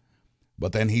greats.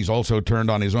 But then he's also turned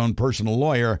on his own personal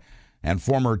lawyer and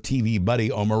former TV buddy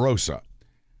Omarosa.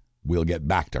 We'll get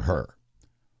back to her.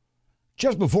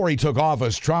 Just before he took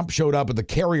office, Trump showed up at the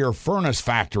Carrier Furnace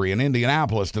factory in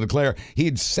Indianapolis to declare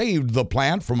he'd saved the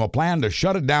plant from a plan to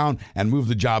shut it down and move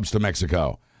the jobs to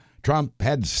Mexico. Trump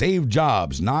had saved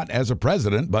jobs, not as a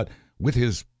president, but with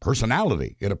his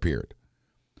personality, it appeared.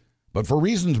 But for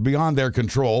reasons beyond their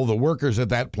control, the workers at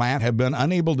that plant have been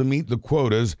unable to meet the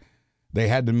quotas they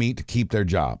had to meet to keep their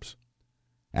jobs.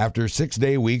 After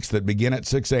 6-day weeks that begin at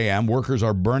 6 a.m., workers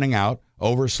are burning out,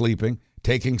 oversleeping,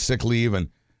 taking sick leave, and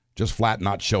just flat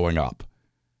not showing up.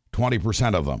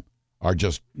 20% of them are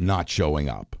just not showing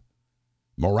up.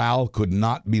 Morale could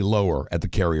not be lower at the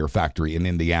Carrier factory in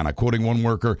Indiana. Quoting one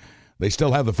worker, "They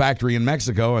still have the factory in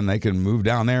Mexico and they can move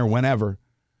down there whenever."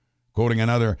 Quoting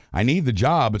another, "I need the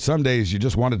job, but some days you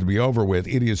just want it to be over with.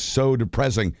 It is so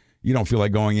depressing, you don't feel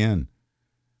like going in."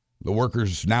 The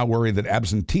workers now worry that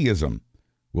absenteeism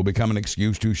will become an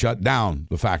excuse to shut down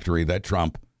the factory that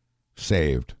Trump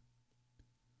saved.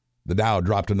 The Dow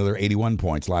dropped another 81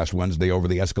 points last Wednesday over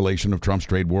the escalation of Trump's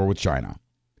trade war with China.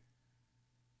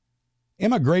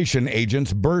 Immigration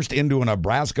agents burst into a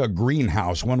Nebraska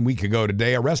greenhouse 1 week ago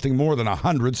today, arresting more than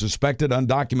 100 suspected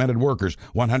undocumented workers,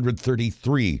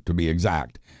 133 to be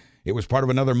exact. It was part of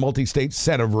another multi-state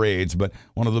set of raids, but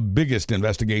one of the biggest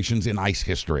investigations in ICE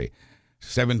history.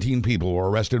 17 people were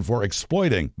arrested for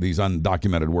exploiting these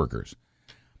undocumented workers.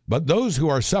 But those who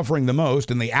are suffering the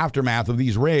most in the aftermath of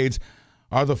these raids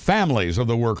are the families of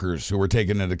the workers who were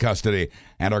taken into custody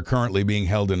and are currently being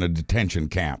held in a detention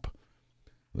camp.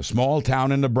 The small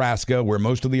town in Nebraska where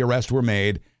most of the arrests were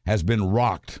made has been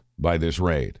rocked by this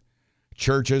raid.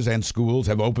 Churches and schools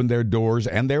have opened their doors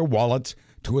and their wallets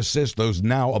to assist those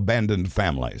now abandoned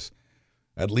families.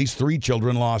 At least 3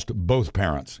 children lost both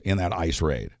parents in that ICE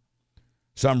raid.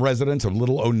 Some residents of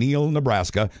Little O'Neill,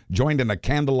 Nebraska, joined in a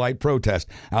candlelight protest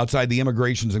outside the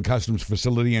Immigrations and Customs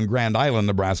facility in Grand Island,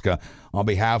 Nebraska, on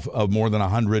behalf of more than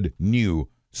 100 new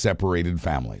separated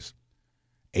families.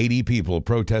 80 people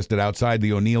protested outside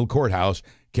the O'Neill courthouse,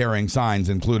 carrying signs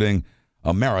including,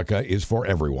 "America is for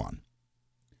everyone."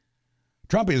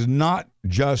 Trump is not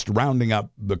just rounding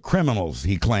up the criminals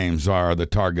he claims are the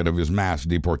target of his mass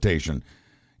deportation.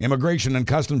 Immigration and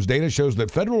Customs data shows that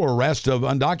federal arrests of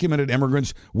undocumented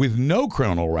immigrants with no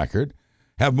criminal record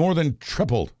have more than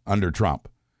tripled under Trump.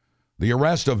 The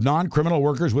arrest of non-criminal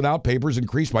workers without papers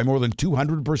increased by more than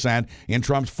 200% in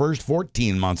Trump's first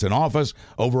 14 months in office.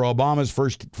 Over Obama's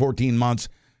first 14 months,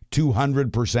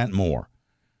 200% more.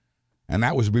 And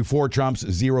that was before Trump's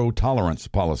zero-tolerance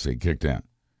policy kicked in.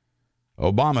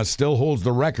 Obama still holds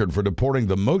the record for deporting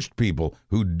the most people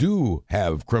who do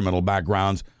have criminal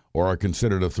backgrounds or are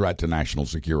considered a threat to national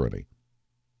security.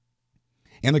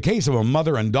 In the case of a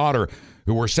mother and daughter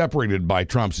who were separated by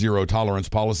Trump's zero-tolerance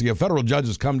policy, a federal judge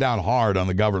has come down hard on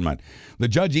the government. The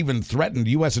judge even threatened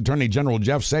U.S. Attorney General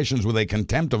Jeff Sessions with a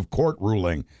contempt of court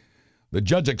ruling. The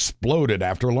judge exploded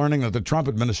after learning that the Trump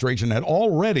administration had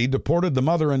already deported the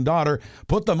mother and daughter,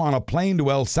 put them on a plane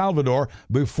to El Salvador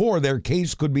before their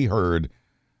case could be heard.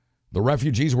 The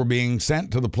refugees were being sent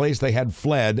to the place they had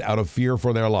fled out of fear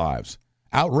for their lives.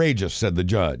 "Outrageous," said the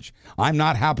judge. "I'm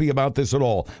not happy about this at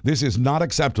all. This is not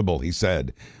acceptable," he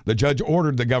said. The judge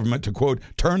ordered the government to, quote,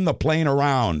 "turn the plane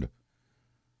around."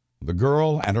 The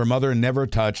girl and her mother never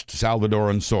touched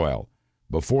Salvadoran soil.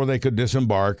 Before they could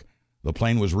disembark, the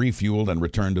plane was refueled and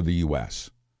returned to the U.S.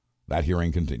 That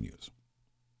hearing continues.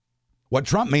 What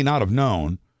Trump may not have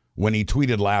known when he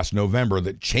tweeted last November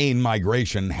that chain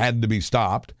migration had to be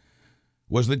stopped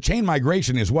was that chain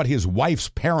migration is what his wife's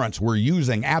parents were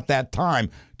using at that time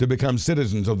to become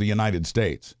citizens of the United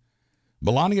States.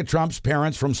 Melania Trump's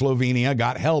parents from Slovenia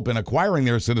got help in acquiring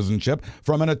their citizenship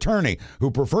from an attorney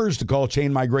who prefers to call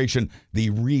chain migration the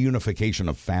reunification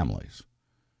of families.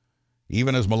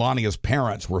 Even as Melania's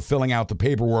parents were filling out the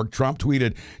paperwork, Trump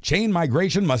tweeted, "Chain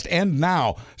migration must end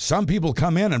now. Some people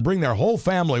come in and bring their whole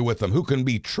family with them who can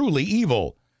be truly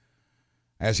evil."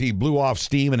 As he blew off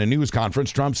steam in a news conference,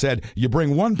 Trump said, "You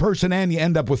bring one person in, you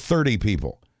end up with 30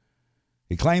 people."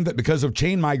 He claimed that because of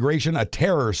chain migration, a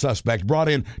terror suspect brought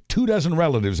in 24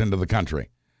 relatives into the country.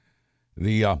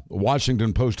 The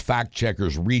Washington Post fact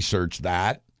checkers researched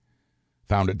that,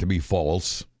 found it to be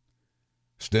false.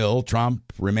 Still,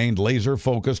 Trump remained laser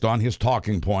focused on his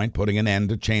talking point, putting an end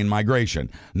to chain migration.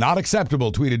 "Not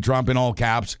acceptable," tweeted Trump in all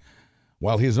caps,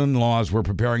 while his in-laws were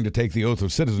preparing to take the oath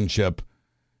of citizenship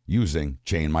using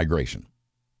chain migration.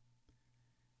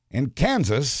 In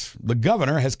Kansas, the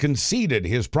governor has conceded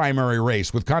his primary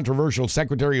race with controversial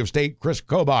Secretary of State Chris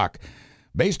Kobach.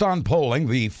 Based on polling,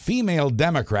 the female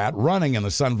Democrat running in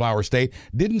the Sunflower State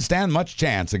didn't stand much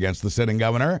chance against the sitting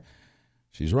governor.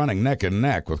 She's running neck and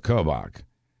neck with Kobach.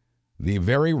 The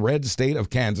very red state of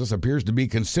Kansas appears to be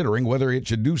considering whether it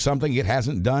should do something it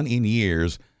hasn't done in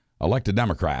years, elect a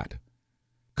Democrat.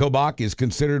 Kobach is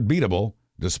considered beatable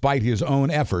despite his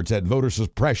own efforts at voter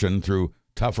suppression through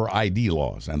tougher ID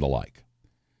laws and the like.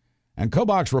 And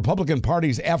Kobach's Republican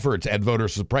Party's efforts at voter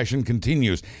suppression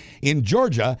continues. In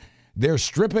Georgia, they're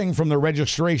stripping from the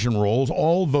registration rolls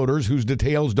all voters whose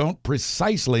details don't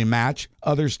precisely match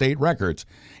other state records.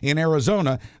 In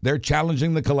Arizona, they're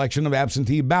challenging the collection of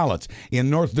absentee ballots. In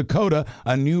North Dakota,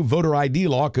 a new voter ID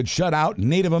law could shut out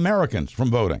Native Americans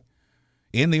from voting.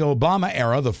 In the Obama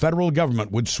era, the federal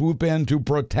government would swoop in to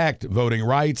protect voting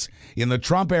rights. In the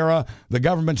Trump era, the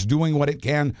government's doing what it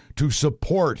can to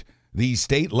support these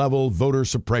state-level voter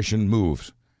suppression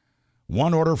moves.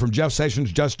 One order from Jeff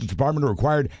Sessions' Justice Department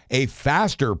required a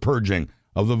faster purging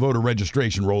of the voter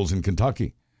registration rolls in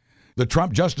Kentucky. The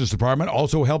Trump Justice Department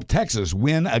also helped Texas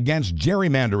win against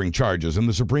gerrymandering charges in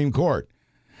the Supreme Court.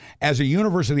 As a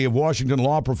University of Washington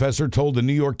law professor told the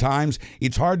New York Times,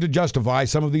 it's hard to justify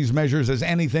some of these measures as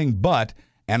anything but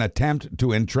an attempt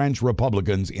to entrench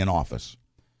Republicans in office.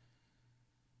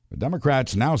 The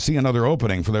Democrats now see another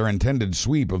opening for their intended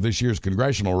sweep of this year's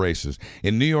congressional races.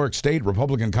 In New York State,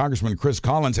 Republican Congressman Chris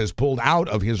Collins has pulled out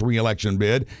of his re-election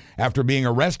bid after being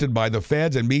arrested by the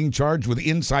feds and being charged with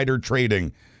insider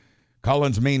trading.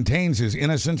 Collins maintains his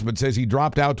innocence but says he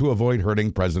dropped out to avoid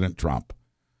hurting President Trump.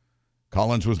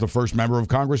 Collins was the first member of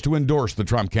Congress to endorse the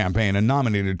Trump campaign and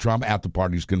nominated Trump at the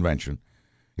party's convention.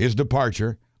 His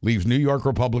departure leaves New York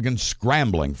Republicans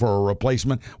scrambling for a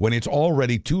replacement when it's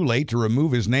already too late to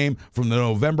remove his name from the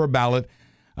November ballot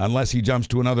unless he jumps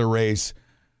to another race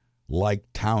like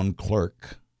town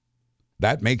clerk.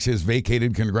 That makes his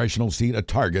vacated congressional seat a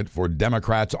target for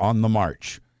Democrats on the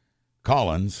march.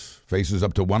 Collins faces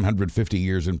up to 150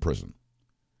 years in prison.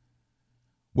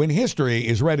 When history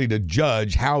is ready to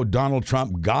judge how Donald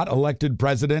Trump got elected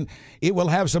president, it will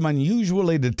have some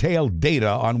unusually detailed data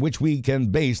on which we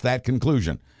can base that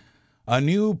conclusion. A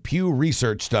new Pew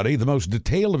Research study, the most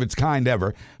detailed of its kind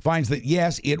ever, finds that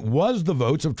yes, it was the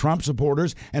votes of Trump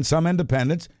supporters and some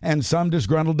independents and some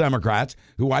disgruntled Democrats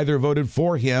who either voted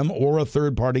for him or a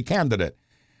third-party candidate.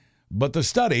 But the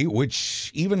study,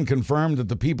 which even confirmed that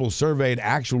the people surveyed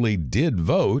actually did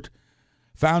vote,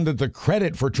 found that the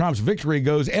credit for Trump's victory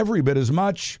goes every bit as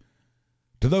much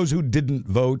to those who didn't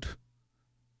vote.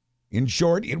 In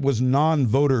short, it was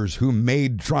non-voters who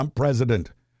made Trump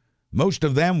president. Most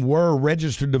of them were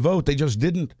registered to vote. They just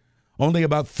didn't. Only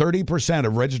about 30%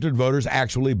 of registered voters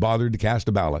actually bothered to cast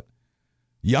a ballot.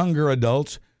 Younger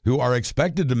adults, who are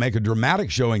expected to make a dramatic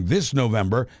showing this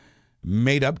November,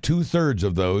 made up 2/3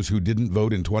 of those who didn't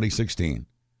vote in 2016.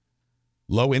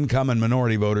 Low-income and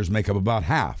minority voters make up about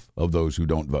half of those who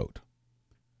don't vote.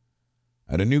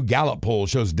 And a new Gallup poll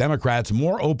shows Democrats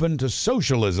more open to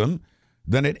socialism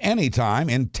than at any time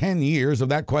in 10 years of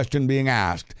that question being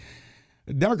asked.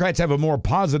 Democrats have a more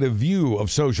positive view of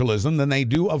socialism than they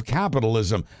do of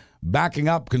capitalism, backing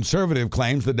up conservative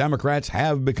claims that Democrats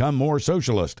have become more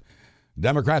socialist.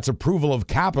 Democrats' approval of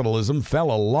capitalism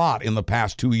fell a lot in the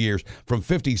past 2 years, from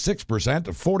 56%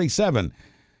 to 47%.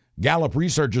 Gallup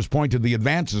researchers point to the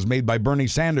advances made by Bernie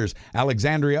Sanders,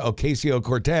 Alexandria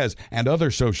Ocasio-Cortez, and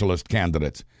other socialist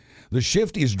candidates. The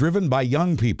shift is driven by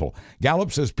young people.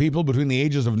 Gallup says people between the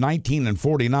ages of 19 and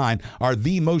 49 are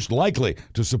the most likely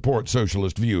to support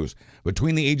socialist views.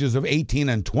 Between the ages of 18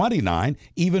 and 29,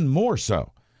 even more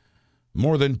so.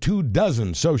 More than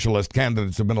 24 socialist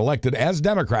candidates have been elected as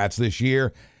Democrats this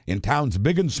year in towns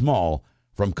big and small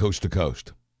from coast to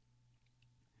coast.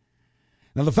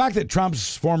 Now, the fact that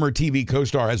Trump's former TV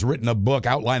co-star has written a book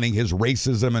outlining his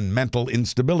racism and mental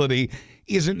instability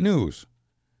isn't news.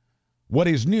 What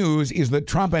is news is that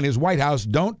Trump and his White House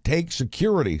don't take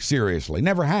security seriously,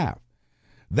 never have.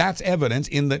 That's evidence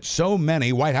in that so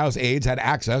many White House aides had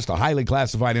access to highly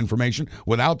classified information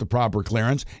without the proper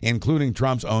clearance, including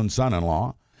Trump's own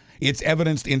son-in-law. It's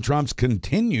evidenced in Trump's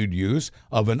continued use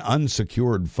of an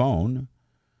unsecured phone.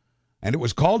 And it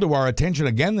was called to our attention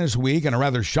again this week in a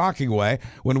rather shocking way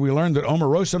when we learned that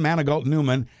Omarosa Manigault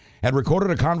Newman had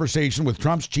recorded a conversation with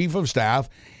Trump's chief of staff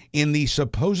in the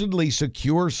supposedly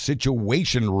secure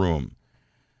Situation Room.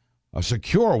 A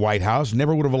secure White House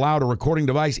never would have allowed a recording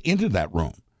device into that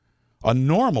room. A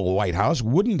normal White House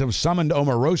wouldn't have summoned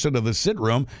Omarosa to the sit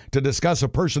room to discuss a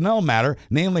personnel matter,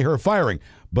 namely her firing.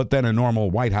 But then a normal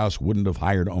White House wouldn't have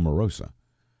hired Omarosa.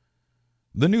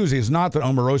 The news is not that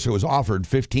Omarosa was offered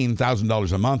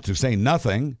 $15,000 a month to say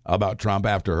nothing about Trump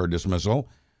after her dismissal.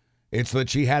 It's that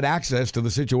she had access to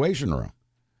the Situation Room.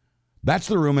 That's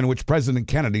the room in which President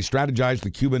Kennedy strategized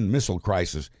the Cuban Missile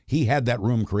Crisis. He had that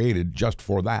room created just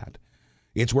for that.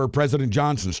 It's where President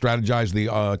Johnson strategized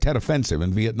the Tet Offensive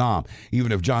in Vietnam,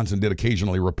 even if Johnson did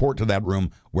occasionally report to that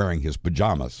room wearing his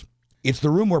pajamas. It's the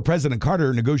room where President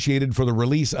Carter negotiated for the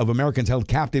release of Americans held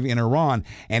captive in Iran,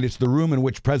 and it's the room in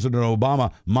which President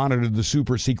Obama monitored the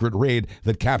super-secret raid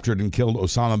that captured and killed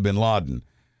Osama bin Laden.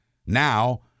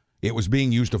 Now, it was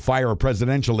being used to fire a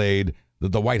presidential aide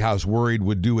that the White House worried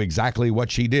would do exactly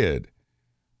what she did,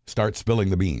 start spilling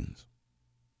the beans.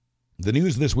 The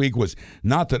news this week was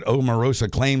not that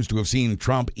Omarosa claims to have seen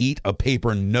Trump eat a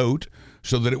paper note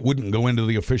so that it wouldn't go into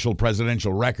the official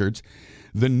presidential records.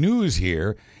 The news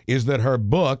here is that her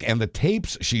book and the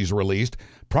tapes she's released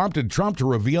prompted Trump to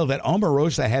reveal that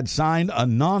Omarosa had signed a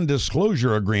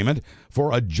non-disclosure agreement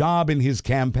for a job in his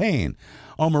campaign.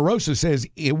 Omarosa says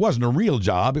it wasn't a real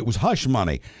job, it was hush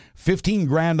money,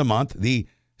 $15,000 a month, the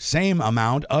same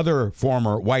amount other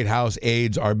former White House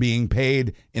aides are being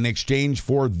paid in exchange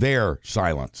for their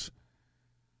silence.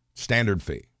 Standard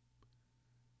fee.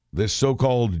 This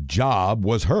so-called job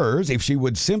was hers if she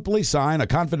would simply sign a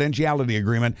confidentiality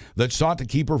agreement that sought to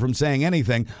keep her from saying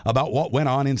anything about what went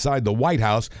on inside the White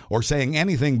House or saying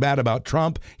anything bad about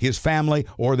Trump, his family,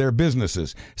 or their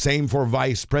businesses. Same for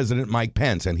Vice President Mike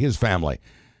Pence and his family.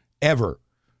 Ever.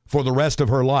 For the rest of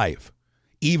her life.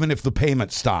 Even if the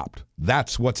payment stopped.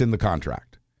 That's what's in the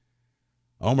contract.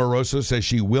 Omarosa says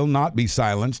she will not be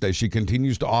silenced as she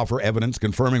continues to offer evidence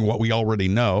confirming what we already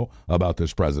know about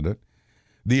this president.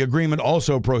 The agreement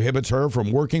also prohibits her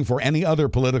from working for any other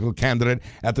political candidate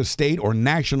at the state or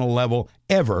national level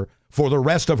ever for the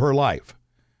rest of her life.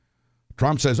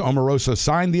 Trump says Omarosa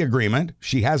signed the agreement.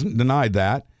 She hasn't denied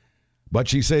that, but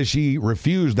she says she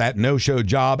refused that no-show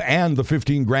job and the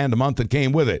 $15,000 a month that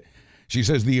came with it. She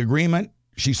says the agreement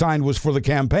she signed was for the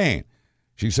campaign.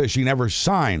 She says she never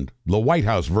signed the White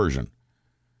House version.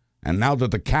 And now that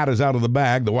the cat is out of the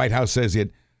bag, the White House says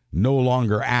it no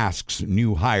longer asks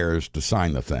new hires to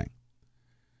sign the thing.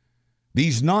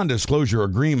 These non-disclosure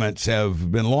agreements have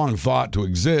been long thought to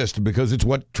exist because it's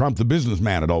what Trump the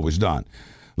businessman had always done.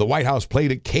 The White House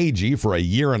played it cagey for a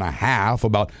year and a half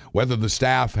about whether the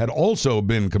staff had also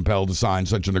been compelled to sign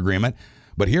such an agreement,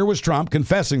 but here was Trump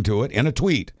confessing to it in a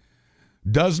tweet.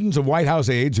 Dozens of White House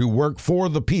aides who work for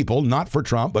the people, not for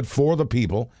Trump, but for the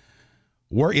people,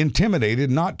 were intimidated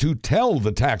not to tell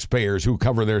the taxpayers who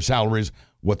cover their salaries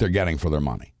what they're getting for their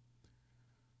money.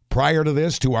 Prior to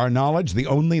this, to our knowledge, the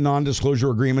only non-disclosure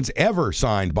agreements ever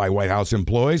signed by White House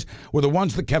employees were the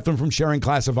ones that kept them from sharing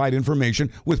classified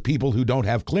information with people who don't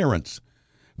have clearance.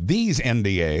 These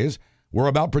NDAs were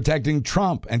about protecting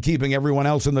Trump and keeping everyone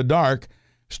else in the dark,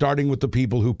 starting with the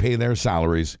people who pay their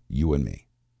salaries, you and me.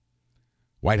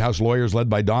 White House lawyers led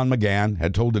by Don McGahn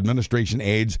had told administration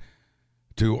aides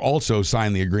to also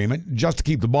sign the agreement just to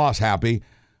keep the boss happy,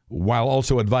 while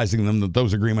also advising them that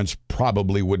those agreements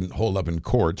probably wouldn't hold up in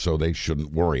court, so they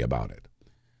shouldn't worry about it.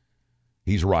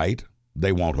 He's right.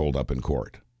 They won't hold up in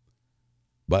court.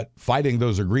 But fighting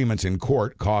those agreements in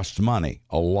court costs money,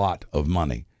 a lot of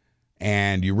money,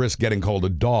 and you risk getting called a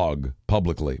dog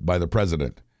publicly by the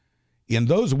president. In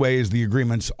those ways, the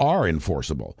agreements are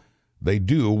enforceable. They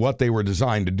do what they were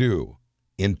designed to do,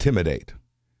 intimidate.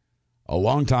 A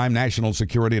longtime national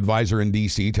security advisor in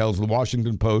D.C. tells the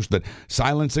Washington Post that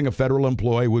silencing a federal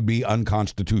employee would be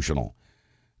unconstitutional.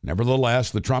 Nevertheless,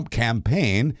 the Trump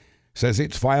campaign says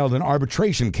it's filed an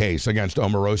arbitration case against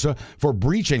Omarosa for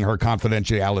breaching her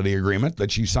confidentiality agreement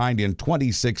that she signed in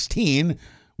 2016,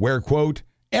 where, quote,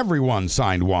 everyone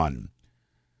signed one.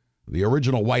 The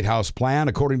original White House plan,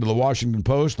 according to the Washington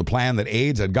Post, the plan that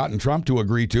aides had gotten Trump to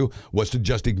agree to, was to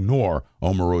just ignore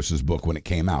Omarosa's book when it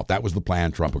came out. That was the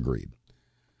plan. Trump agreed.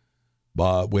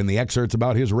 But when the excerpts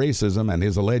about his racism and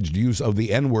his alleged use of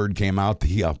the N-word came out,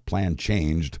 the plan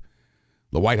changed.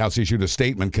 The White House issued a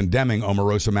statement condemning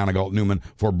Omarosa Manigault Newman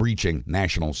for breaching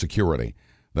national security.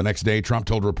 The next day, Trump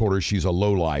told reporters she's a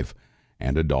lowlife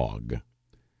and a dog.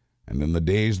 And in the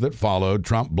days that followed,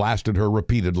 Trump blasted her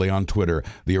repeatedly on Twitter.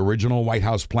 The original White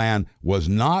House plan was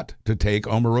not to take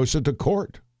Omarosa to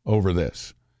court over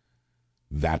this.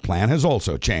 That plan has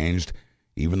also changed,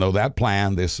 even though that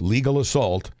plan, this legal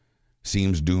assault,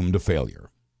 seems doomed to failure.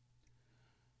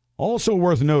 Also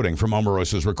worth noting from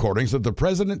Omarosa's recordings that the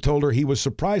president told her he was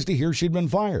surprised to hear she'd been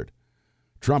fired.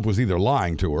 Trump was either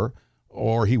lying to her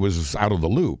or he was out of the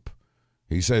loop.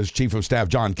 He says Chief of Staff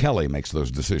John Kelly makes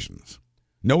those decisions.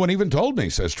 No one even told me,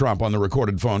 says Trump on the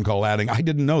recorded phone call, adding, I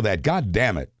didn't know that. God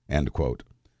damn it. End quote.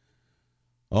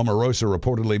 Omarosa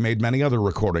reportedly made many other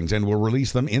recordings and will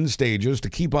release them in stages to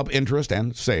keep up interest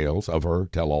and sales of her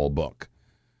tell-all book.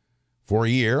 For a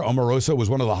year, Omarosa was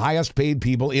one of the highest paid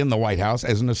people in the White House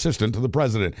as an assistant to the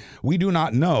president. We do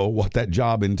not know what that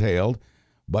job entailed,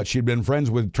 but she'd been friends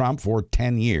with Trump for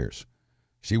 10 years.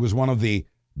 She was one of the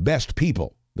best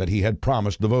people that he had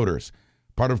promised the voters,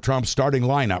 part of Trump's starting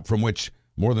lineup from which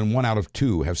more than 1 out of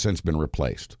 2 have since been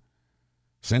replaced.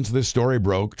 Since this story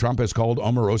broke, Trump has called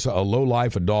Omarosa a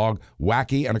lowlife, a dog,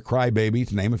 wacky, and a crybaby,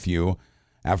 to name a few,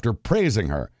 after praising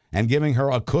her and giving her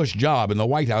a cush job in the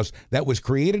White House that was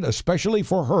created especially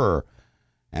for her,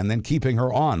 and then keeping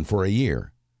her on for a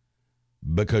year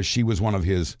because she was one of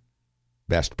his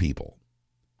best people.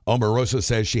 Omarosa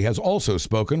says she has also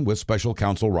spoken with special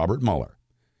counsel Robert Mueller.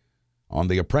 On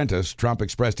The Apprentice, Trump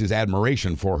expressed his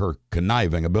admiration for her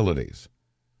conniving abilities.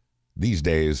 These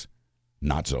days,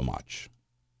 not so much.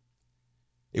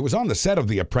 It was on the set of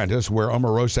The Apprentice where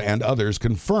Omarosa and others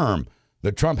confirm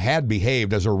that Trump had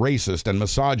behaved as a racist and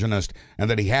misogynist and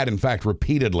that he had, in fact,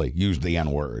 repeatedly used the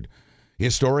N-word.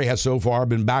 His story has so far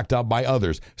been backed up by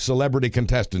others, celebrity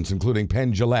contestants, including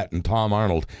Penn Jillette and Tom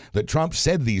Arnold, that Trump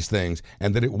said these things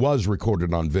and that it was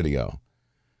recorded on video.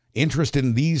 Interest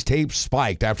in these tapes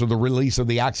spiked after the release of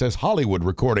the Access Hollywood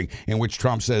recording in which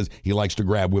Trump says he likes to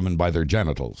grab women by their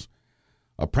genitals.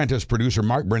 Apprentice producer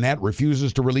Mark Burnett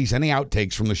refuses to release any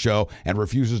outtakes from the show and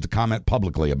refuses to comment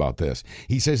publicly about this.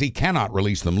 He says he cannot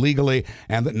release them legally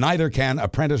and that neither can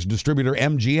Apprentice distributor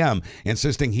MGM,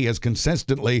 insisting he has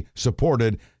consistently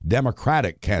supported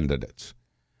Democratic candidates.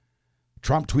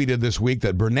 Trump tweeted this week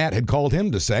that Burnett had called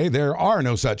him to say there are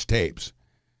no such tapes.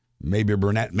 Maybe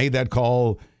Burnett made that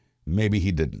call, maybe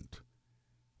he didn't.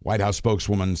 White House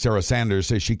spokeswoman Sarah Sanders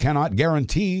says she cannot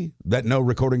guarantee that no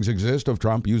recordings exist of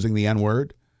Trump using the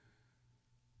N-word,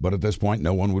 but at this point,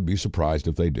 no one would be surprised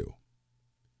if they do.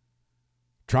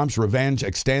 Trump's revenge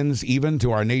extends even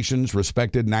to our nation's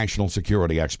respected national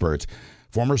security experts.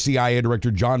 Former CIA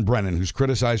Director John Brennan, who's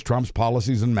criticized Trump's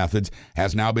policies and methods,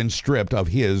 has now been stripped of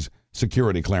his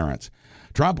security clearance.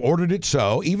 Trump ordered it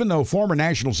so, even though former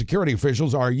national security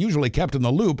officials are usually kept in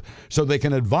the loop so they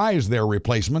can advise their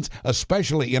replacements,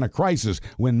 especially in a crisis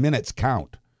when minutes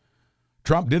count.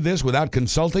 Trump did this without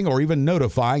consulting or even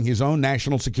notifying his own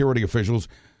national security officials,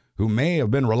 who may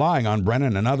have been relying on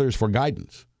Brennan and others for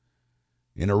guidance.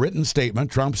 In a written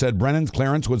statement, Trump said Brennan's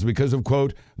clearance was because of,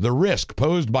 quote, the risk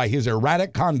posed by his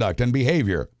erratic conduct and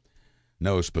behavior.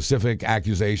 No specific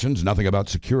accusations, nothing about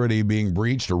security being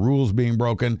breached or rules being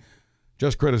broken.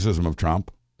 Just criticism of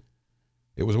Trump.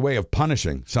 It was a way of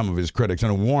punishing some of his critics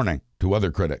and a warning to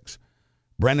other critics.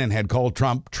 Brennan had called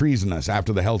Trump treasonous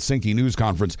after the Helsinki news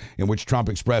conference in which Trump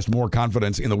expressed more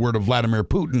confidence in the word of Vladimir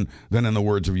Putin than in the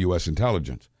words of U.S.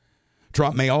 intelligence.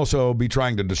 Trump may also be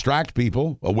trying to distract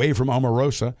people away from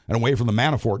Omarosa and away from the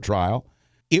Manafort trial.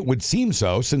 It would seem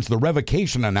so since the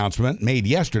revocation announcement made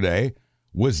yesterday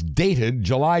was dated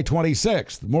July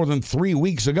 26th, more than 3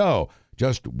 weeks ago,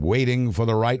 just waiting for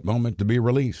the right moment to be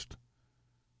released.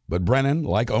 But Brennan,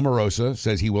 like Omarosa,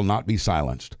 says he will not be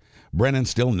silenced. Brennan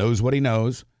still knows what he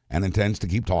knows and intends to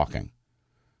keep talking.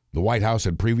 The White House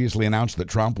had previously announced that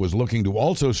Trump was looking to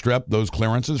also strip those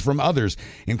clearances from others,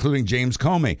 including James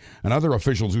Comey and other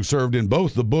officials who served in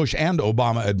both the Bush and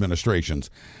Obama administrations.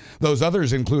 Those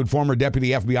others include former Deputy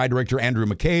FBI Director Andrew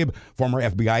McCabe, former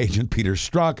FBI agent Peter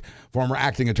Strzok, former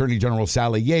Acting Attorney General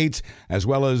Sally Yates, as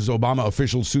well as Obama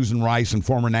officials Susan Rice and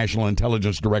former National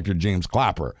Intelligence Director James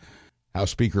Clapper. House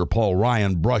Speaker Paul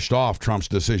Ryan brushed off Trump's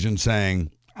decision,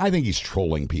 saying, I think he's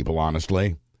trolling people,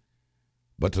 honestly.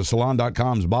 But to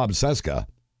Salon.com's Bob Cesca,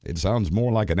 it sounds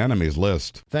more like an enemy's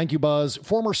list. Thank you, Buzz.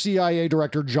 Former CIA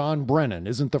Director John Brennan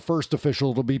isn't the first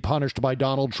official to be punished by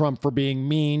Donald Trump for being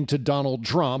mean to Donald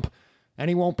Trump, and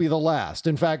he won't be the last.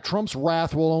 In fact, Trump's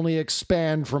wrath will only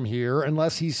expand from here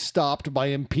unless he's stopped by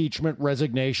impeachment,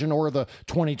 resignation, or the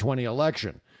 2020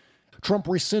 election. Trump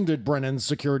rescinded Brennan's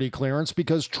security clearance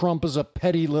because Trump is a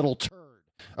petty little turd.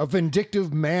 A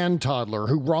vindictive man-toddler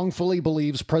who wrongfully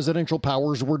believes presidential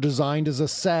powers were designed as a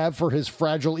salve for his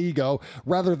fragile ego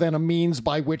rather than a means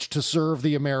by which to serve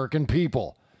the American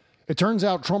people. It turns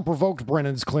out Trump revoked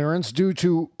Brennan's clearance due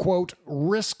to, quote,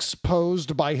 risks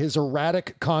posed by his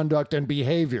erratic conduct and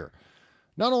behavior.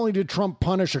 Not only did Trump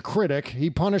punish a critic, he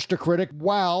punished a critic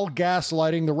while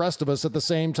gaslighting the rest of us at the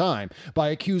same time by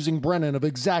accusing Brennan of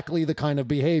exactly the kind of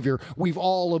behavior we've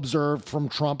all observed from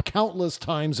Trump countless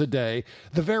times a day,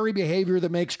 the very behavior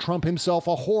that makes Trump himself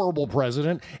a horrible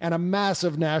president and a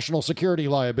massive national security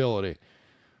liability.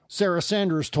 Sarah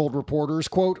Sanders told reporters,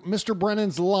 quote, Mr.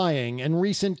 Brennan's lying and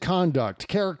recent conduct,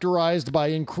 characterized by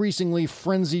increasingly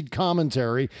frenzied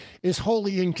commentary, is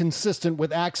wholly inconsistent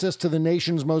with access to the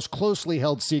nation's most closely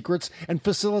held secrets and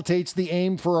facilitates the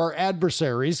aim for our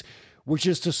adversaries, which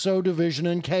is to sow division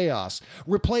and chaos.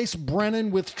 Replace Brennan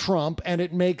with Trump and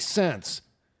it makes sense.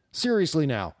 Seriously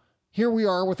now. Here we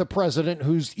are with a president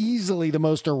who's easily the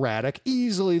most erratic,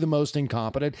 easily the most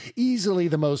incompetent, easily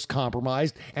the most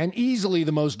compromised, and easily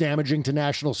the most damaging to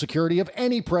national security of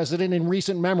any president in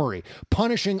recent memory,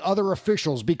 punishing other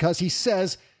officials because he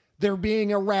says they're being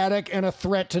erratic and a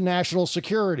threat to national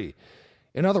security.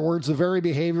 In other words, the very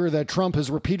behavior that Trump has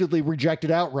repeatedly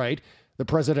rejected outright, the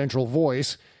presidential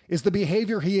voice, is the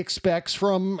behavior he expects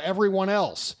from everyone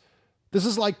else. This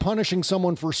is like punishing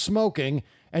someone for smoking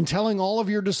and telling all of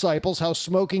your disciples how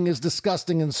smoking is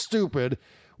disgusting and stupid,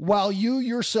 while you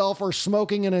yourself are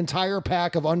smoking an entire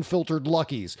pack of unfiltered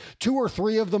Luckies, 2 or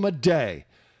 3 of them a day.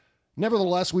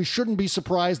 Nevertheless, we shouldn't be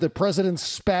surprised that President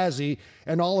Spazzy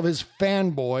and all of his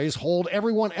fanboys hold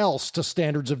everyone else to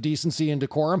standards of decency and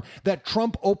decorum that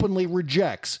Trump openly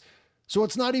rejects. So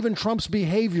it's not even Trump's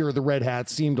behavior the Red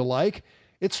Hats seem to like,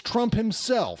 it's Trump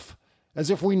himself, as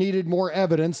if we needed more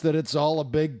evidence that it's all a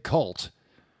big cult.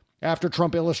 After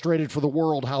Trump illustrated for the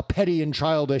world how petty and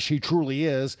childish he truly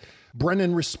is,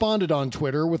 Brennan responded on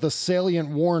Twitter with a salient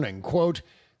warning, quote,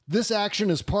 this action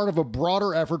is part of a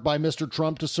broader effort by Mr.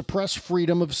 Trump to suppress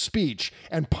freedom of speech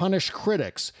and punish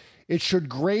critics. It should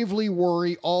gravely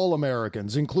worry all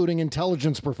Americans, including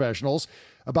intelligence professionals,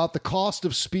 about the cost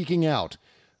of speaking out.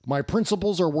 My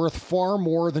principles are worth far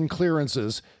more than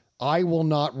clearances. I will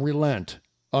not relent,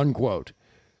 unquote.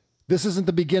 This isn't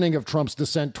the beginning of Trump's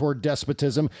descent toward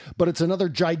despotism, but it's another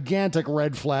gigantic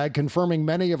red flag confirming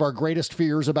many of our greatest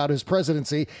fears about his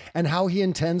presidency and how he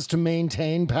intends to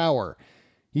maintain power.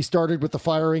 He started with the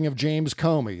firing of James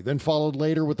Comey, then followed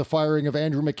later with the firing of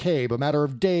Andrew McCabe, a matter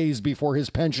of days before his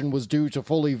pension was due to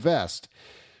fully vest.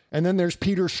 And then there's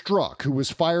Peter Strzok, who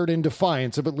was fired in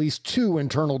defiance of at least 2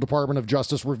 internal Department of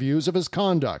Justice reviews of his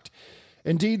conduct.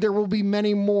 Indeed, there will be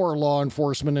many more law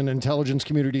enforcement and intelligence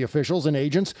community officials and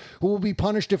agents who will be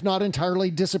punished if not entirely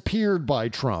disappeared by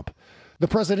Trump. The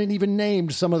president even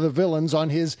named some of the villains on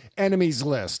his enemies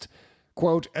list.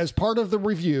 Quote, as part of the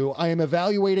review, I am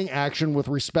evaluating action with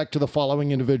respect to the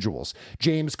following individuals: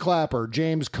 James Clapper,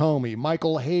 James Comey,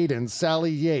 Michael Hayden, Sally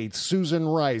Yates, Susan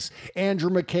Rice, Andrew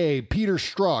McCabe, Peter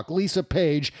Strzok, Lisa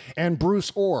Page, and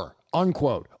Bruce Orr,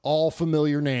 unquote. All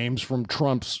familiar names from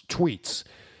Trump's tweets.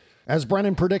 As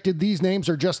Brennan predicted, these names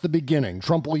are just the beginning.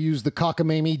 Trump will use the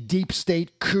cockamamie deep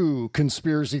state coup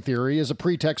conspiracy theory as a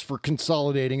pretext for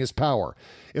consolidating his power.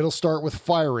 It'll start with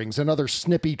firings and other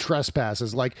snippy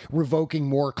trespasses like revoking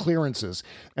more clearances.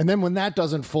 And then when that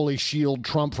doesn't fully shield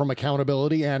Trump from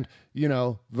accountability and,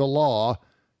 the law,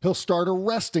 he'll start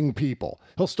arresting people.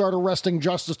 He'll start arresting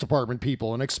Justice Department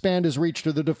people and expand his reach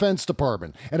to the Defense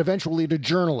Department and eventually to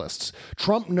journalists.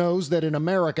 Trump knows that in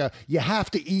America, you have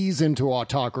to ease into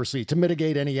autocracy to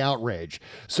mitigate any outrage.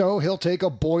 So he'll take a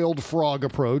boiled frog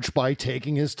approach by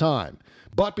taking his time.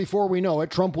 But before we know it,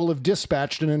 Trump will have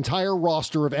dispatched an entire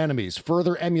roster of enemies,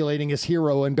 further emulating his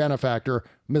hero and benefactor,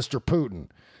 Mr. Putin.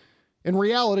 In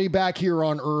reality, back here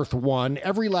on Earth 1,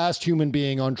 every last human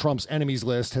being on Trump's enemies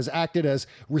list has acted as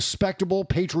respectable,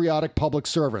 patriotic public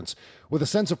servants with a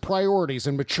sense of priorities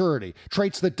and maturity,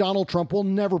 traits that Donald Trump will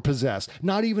never possess,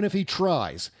 not even if he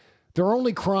tries. Their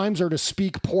only crimes are to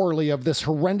speak poorly of this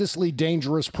horrendously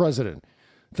dangerous president.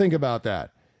 Think about that.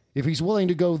 If he's willing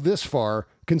to go this far,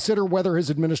 consider whether his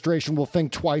administration will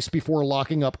think twice before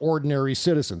locking up ordinary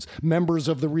citizens, members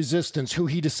of the resistance who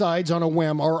he decides on a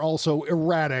whim are also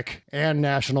erratic and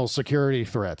national security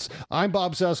threats. I'm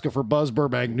Bob Cesca for Buzz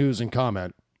Burbank News and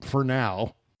Comment. For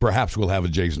now. Perhaps we'll have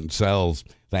adjacent cells.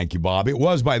 Thank you, Bob. It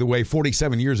was, by the way,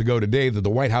 47 years ago today that the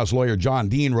White House lawyer John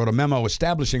Dean wrote a memo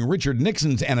establishing Richard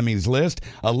Nixon's enemies list,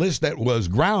 a list that was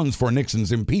grounds for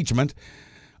Nixon's impeachment.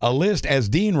 A list, as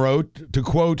Dean wrote, to,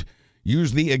 quote,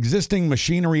 use the existing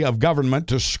machinery of government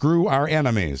to screw our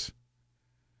enemies.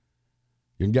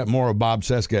 You can get more of Bob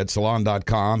Cesca at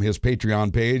salon.com, his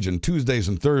Patreon page, and Tuesdays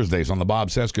and Thursdays on the Bob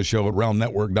Cesca Show at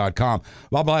realmnetwork.com.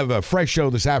 Bob will have a fresh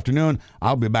show this afternoon.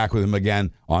 I'll be back with him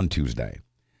again on Tuesday.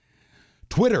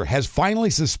 Twitter has finally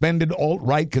suspended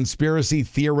alt-right conspiracy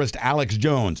theorist Alex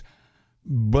Jones,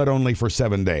 but only for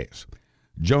 7 days.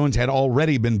 Jones had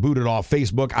already been booted off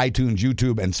Facebook, iTunes,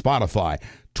 YouTube, and Spotify.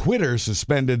 Twitter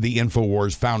suspended the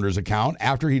InfoWars founder's account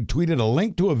after he tweeted a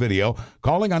link to a video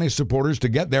calling on his supporters to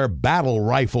get their battle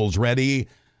rifles ready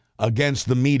against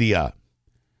the media.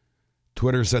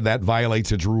 Twitter said that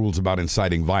violates its rules about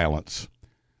inciting violence.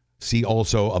 See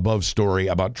also above story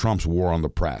about Trump's war on the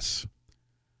press.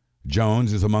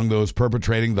 Jones is among those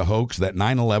perpetrating the hoax that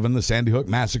 9/11, the Sandy Hook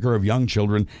massacre of young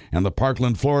children, and the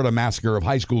Parkland, Florida massacre of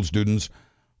high school students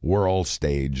were all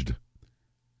staged.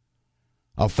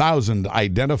 1,000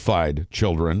 identified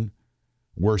children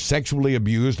were sexually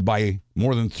abused by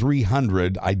more than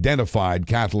 300 identified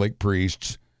Catholic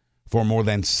priests for more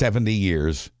than 70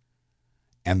 years,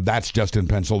 and that's just in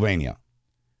Pennsylvania.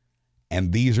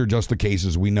 And these are just the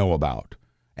cases we know about.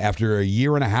 After a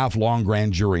 1.5-year-long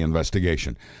grand jury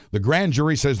investigation, the grand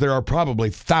jury says there are probably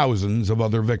thousands of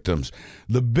other victims.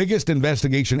 The biggest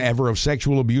investigation ever of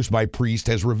sexual abuse by priests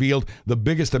has revealed the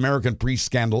biggest American priest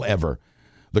scandal ever.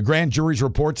 The grand jury's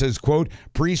report says, quote,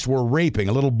 priests were raping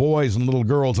little boys and little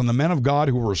girls, and the men of God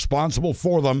who were responsible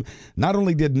for them not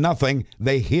only did nothing,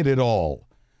 they hid it all.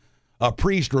 A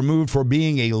priest removed for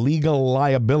being a legal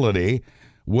liability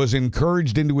was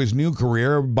encouraged into his new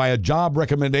career by a job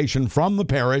recommendation from the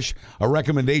parish, a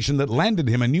recommendation that landed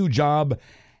him a new job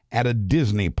at a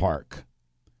Disney park.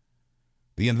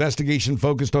 The investigation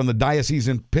focused on the diocese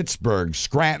in Pittsburgh,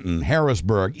 Scranton,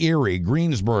 Harrisburg, Erie,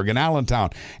 Greensburg, and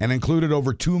Allentown, and included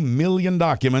over 2 million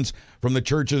documents from the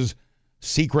church's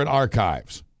secret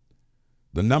archives.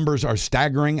 The numbers are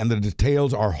staggering and the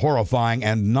details are horrifying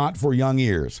and not for young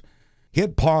ears.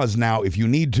 Hit pause now if you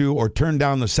need to, or turn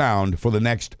down the sound for the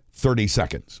next 30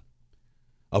 seconds.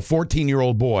 A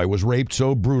 14-year-old boy was raped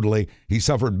so brutally he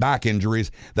suffered back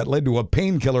injuries that led to a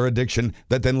painkiller addiction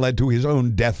that then led to his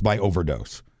own death by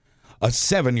overdose. A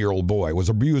 7-year-old boy was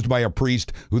abused by a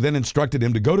priest who then instructed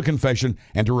him to go to confession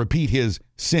and to repeat his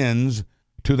sins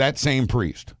to that same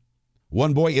priest.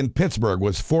 One boy in Pittsburgh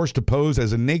was forced to pose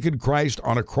as a naked Christ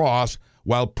on a cross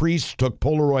while priests took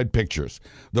Polaroid pictures.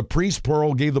 The priest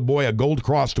plural gave the boy a gold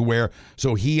cross to wear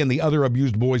so he and the other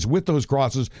abused boys with those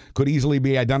crosses could easily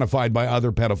be identified by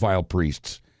other pedophile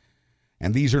priests.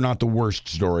 And these are not the worst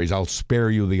stories. I'll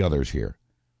spare you the others here.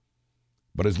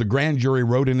 But as the grand jury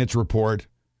wrote in its report,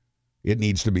 it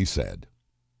needs to be said.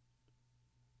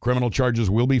 Criminal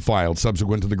charges will be filed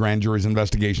subsequent to the grand jury's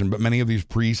investigation, but many of these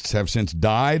priests have since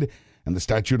died, and the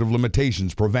statute of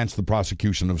limitations prevents the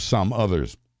prosecution of some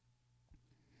others.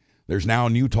 There's now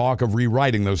new talk of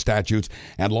rewriting those statutes,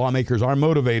 and lawmakers are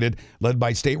motivated, led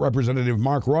by State Representative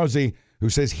Mark Rossi, who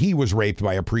says he was raped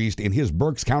by a priest in his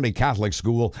Berks County Catholic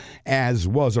school, as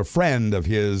was a friend of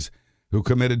his who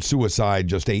committed suicide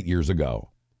just 8 years ago.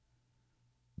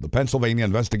 The Pennsylvania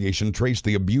investigation traced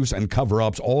the abuse and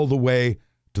cover-ups all the way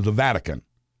to the Vatican,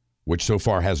 which so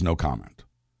far has no comment.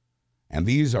 And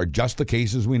these are just the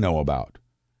cases we know about.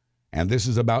 And this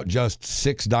is about just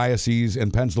 6 dioceses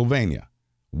in Pennsylvania.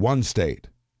 One state,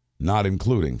 not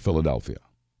including Philadelphia.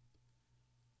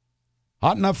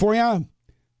 Hot enough for you? I'm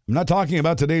not talking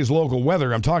about today's local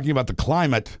weather. I'm talking about the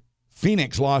climate.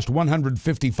 Phoenix lost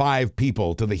 155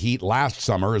 people to the heat last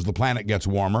summer as the planet gets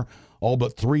warmer. All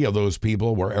but 3 of those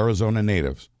people were Arizona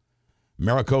natives.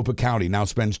 Maricopa County now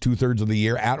spends 2/3 of the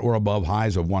year at or above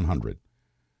highs of 100.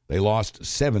 They lost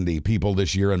 70 people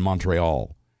this year in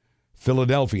Montreal.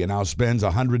 Philadelphia now spends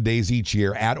 100 days each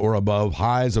year at or above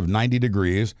highs of 90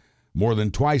 degrees, more than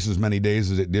twice as many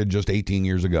days as it did just 18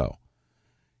 years ago.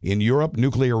 In Europe,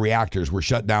 nuclear reactors were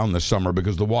shut down this summer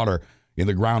because the water in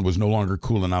the ground was no longer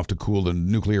cool enough to cool the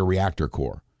nuclear reactor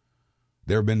core.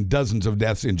 There have been dozens of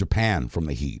deaths in Japan from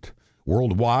the heat.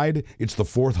 Worldwide, it's the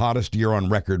 4th hottest year on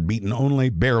record, beaten only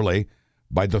barely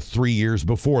by the 3 years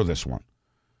before this one.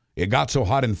 It got so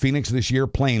hot in Phoenix this year,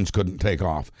 planes couldn't take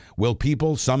off. Will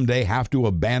people someday have to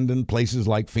abandon places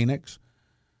like Phoenix?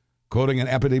 Quoting an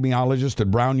epidemiologist at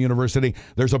Brown University,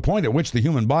 there's a point at which the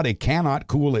human body cannot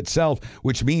cool itself,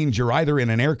 which means you're either in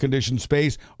an air-conditioned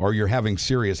space or you're having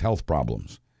serious health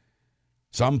problems.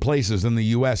 Some places in the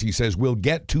U.S., he says, will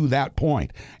get to that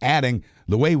point, adding,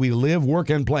 the way we live, work,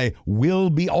 and play will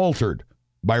be altered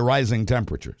by rising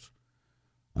temperatures.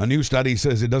 A new study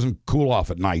says it doesn't cool off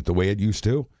at night the way it used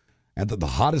to, and that the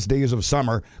hottest days of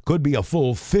summer could be a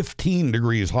full 15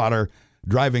 degrees hotter,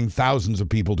 driving thousands of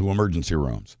people to emergency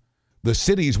rooms. The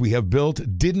cities we have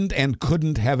built didn't and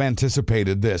couldn't have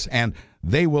anticipated this, and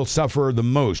they will suffer the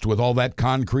most with all that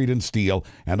concrete and steel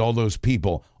and all those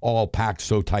people all packed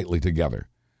so tightly together.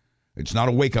 It's not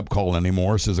a wake-up call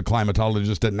anymore, says a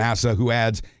climatologist at NASA, who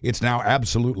adds it's now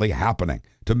absolutely happening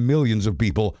to millions of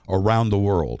people around the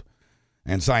world.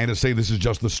 And scientists say this is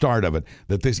just the start of it,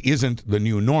 that this isn't the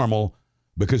new normal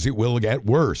because it will get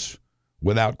worse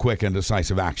without quick and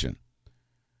decisive action.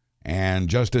 And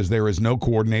just as there is no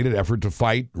coordinated effort to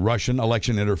fight Russian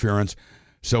election interference,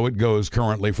 so it goes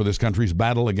currently for this country's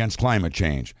battle against climate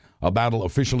change, a battle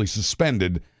officially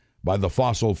suspended by the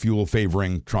fossil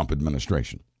fuel-favoring Trump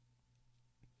administration.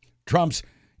 Trump's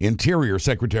Interior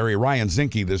Secretary Ryan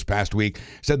Zinke this past week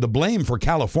said the blame for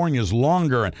California's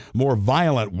longer and more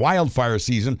violent wildfire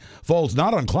season falls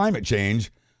not on climate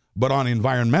change, but on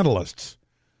environmentalists.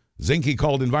 Zinke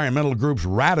called environmental groups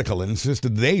radical and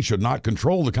insisted they should not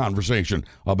control the conversation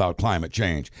about climate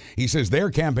change. He says their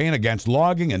campaign against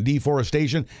logging and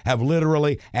deforestation have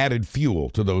literally added fuel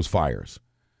to those fires.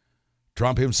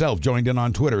 Trump himself joined in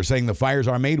on Twitter, saying the fires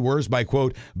are made worse by,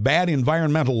 quote, bad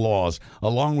environmental laws,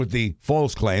 along with the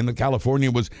false claim that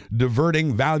California was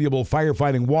diverting valuable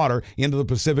firefighting water into the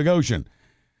Pacific Ocean.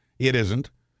 It isn't.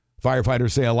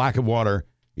 Firefighters say a lack of water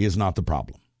is not the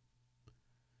problem.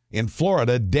 In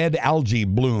Florida, dead algae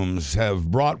blooms have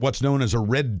brought what's known as a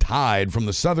red tide from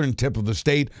the southern tip of the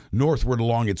state northward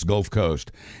along its Gulf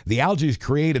Coast. The algae is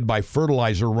created by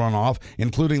fertilizer runoff,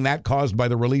 including that caused by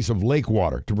the release of lake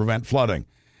water to prevent flooding.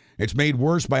 It's made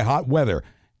worse by hot weather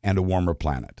and a warmer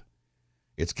planet.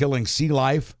 It's killing sea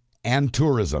life and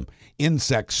tourism.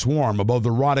 Insects swarm above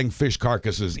the rotting fish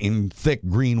carcasses in thick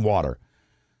green water.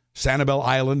 Sanibel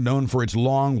Island, known for its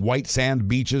long white sand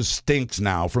beaches, stinks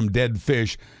now from dead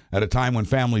fish at a time when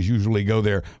families usually go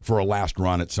there for a last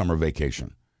run at summer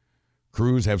vacation.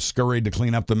 Crews have scurried to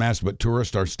clean up the mess, but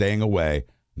tourists are staying away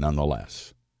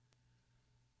nonetheless.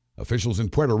 Officials in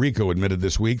Puerto Rico admitted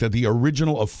this week that the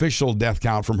original official death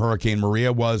count from Hurricane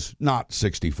Maria was not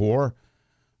 64.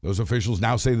 Those officials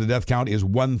now say the death count is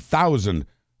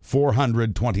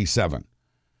 1,427.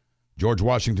 George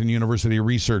Washington University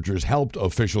researchers helped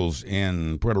officials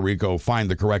in Puerto Rico find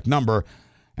the correct number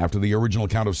after the original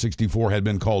count of 64 had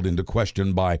been called into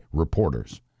question by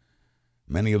reporters.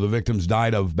 Many of the victims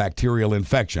died of bacterial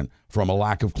infection from a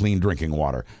lack of clean drinking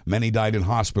water. Many died in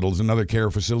hospitals and other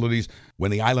care facilities when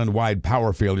the island-wide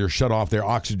power failure shut off their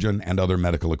oxygen and other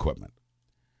medical equipment.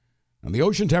 And the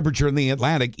ocean temperature in the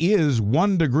Atlantic is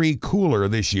 1 degree cooler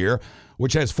this year,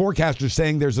 which has forecasters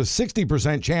saying there's a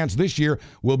 60% chance this year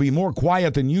will be more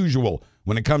quiet than usual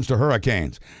when it comes to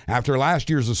hurricanes. After last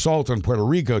year's assault on Puerto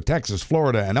Rico, Texas,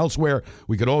 Florida, and elsewhere,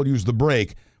 we could all use the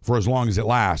break for as long as it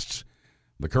lasts.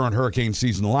 The current hurricane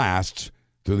season lasts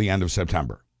through the end of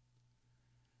September.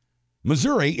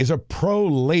 Missouri is a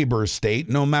pro-labor state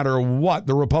no matter what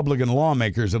the Republican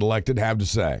lawmakers it elected have to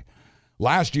say.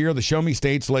 Last year, the Show Me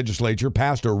State's legislature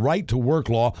passed a right-to-work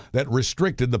law that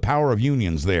restricted the power of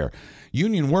unions there.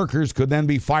 Union workers could then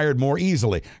be fired more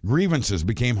easily. Grievances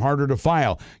became harder to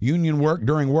file. Union work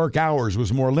during work hours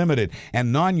was more limited,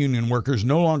 and non-union workers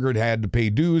no longer had to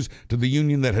pay dues to the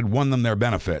union that had won them their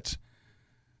benefits.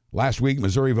 Last week,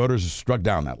 Missouri voters struck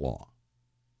down that law.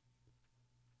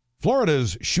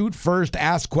 Florida's Shoot First,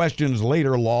 Ask Questions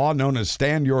Later law, known as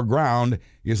Stand Your Ground,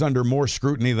 is under more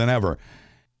scrutiny than ever.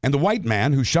 And the white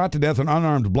man who shot to death an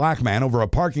unarmed black man over a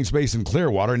parking space in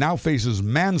Clearwater now faces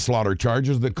manslaughter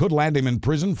charges that could land him in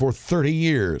prison for 30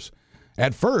 years.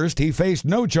 At first, he faced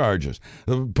no charges.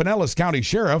 The Pinellas County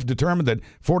Sheriff determined that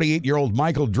 48-year-old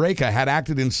Michael Draka had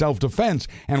acted in self-defense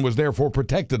and was therefore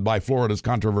protected by Florida's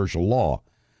controversial law.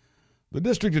 The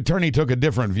district attorney took a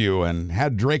different view and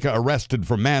had Draka arrested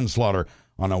for manslaughter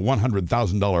on a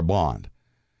 $100,000 bond.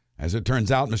 As it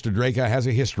turns out, Mr. Draka has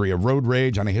a history of road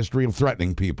rage and a history of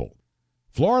threatening people.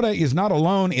 Florida is not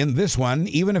alone in this one,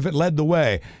 even if it led the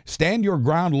way. Stand Your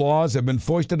Ground laws have been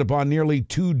foisted upon nearly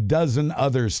 24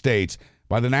 other states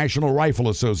by the National Rifle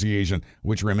Association,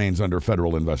 which remains under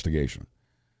federal investigation.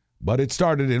 But it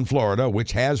started in Florida,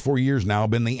 which has for years now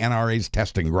been the NRA's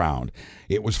testing ground.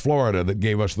 It was Florida that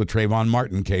gave us the Trayvon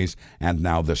Martin case, and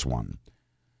now this one.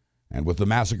 And with the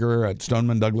massacre at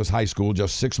Stoneman Douglas High School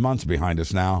just 6 months behind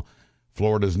us now,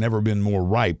 Florida's never been more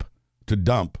ripe to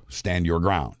dump Stand Your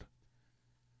Ground.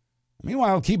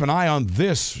 Meanwhile, keep an eye on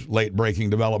this late-breaking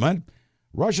development.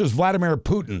 Russia's Vladimir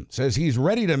Putin says he's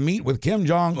ready to meet with Kim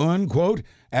Jong-un, quote,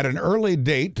 at an early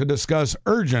date to discuss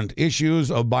urgent issues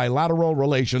of bilateral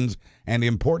relations and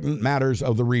important matters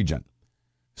of the region.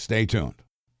 Stay tuned.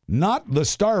 Not the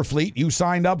Starfleet you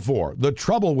signed up for. The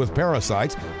trouble with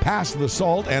parasites, pass the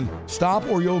salt, and stop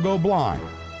or you'll go blind.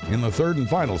 in the third and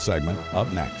final segment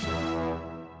up next.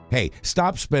 Hey,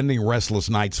 stop spending restless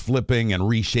nights flipping and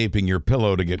reshaping your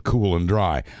pillow to get cool and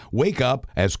dry. Wake up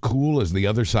as cool as the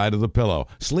other side of the pillow.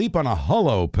 Sleep on a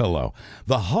Hullo pillow.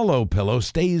 The Hullo pillow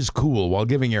stays cool while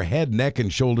giving your head, neck,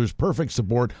 and shoulders perfect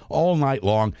support all night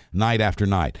long, night after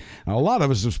night. Now, a lot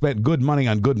of us have spent good money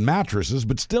on good mattresses,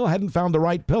 but still hadn't found the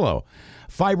right pillow.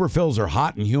 Fiber fills are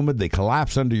hot and humid. They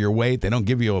collapse under your weight. They don't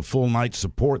give you a full night's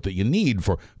support that you need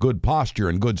for good posture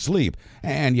and good sleep,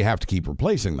 and you have to keep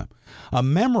replacing them. A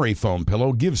memory foam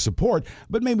pillow gives support,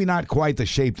 but maybe not quite the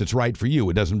shape that's right for you.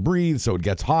 It doesn't breathe, so it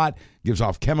gets hot, gives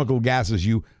off chemical gases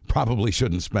you probably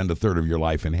shouldn't spend a third of your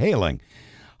life inhaling.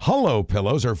 Hullo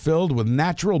pillows are filled with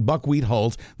natural buckwheat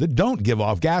hulls that don't give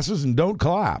off gases and don't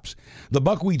collapse. The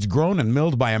buckwheat's grown and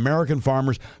milled by American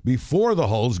farmers before the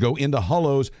hulls go into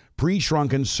Hullo's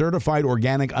pre-shrunken, certified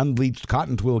organic, unbleached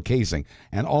cotton twill casing,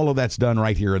 and all of that's done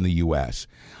right here in the U.S.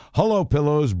 Hullo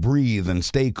pillows breathe and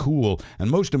stay cool, and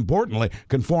most importantly,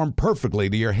 conform perfectly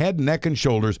to your head, neck, and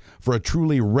shoulders for a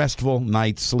truly restful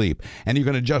night's sleep. And you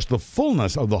can adjust the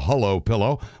fullness of the Hullo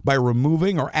pillow by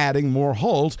removing or adding more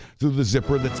hulls through the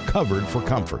zipper that's covered for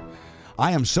comfort.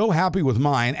 I am so happy with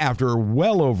mine after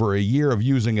well over a year of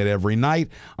using it every night.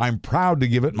 I'm proud to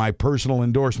give it my personal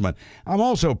endorsement. I'm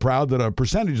also proud that a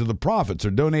percentage of the profits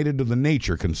are donated to the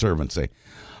Nature Conservancy.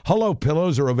 Hullo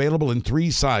pillows are available in 3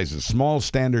 sizes, small,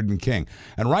 standard, and king.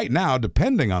 And right now,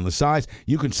 depending on the size,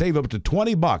 you can save up to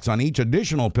 $20 on each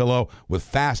additional pillow with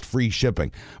fast, free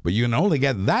shipping. But you can only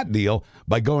get that deal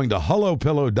by going to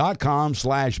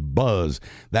hullopillow.com/buzz.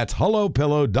 That's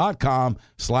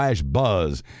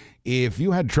hullopillow.com/buzz. If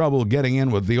you had trouble getting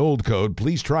in with the old code,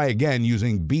 please try again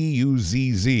using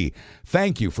BUZZ.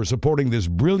 Thank you for supporting this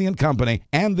brilliant company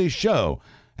and this show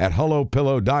at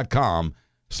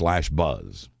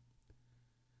hullopillow.com/buzz.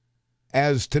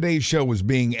 As today's show was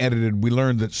being edited, we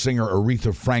learned that singer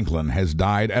Aretha Franklin has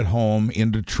died at home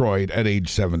in Detroit at age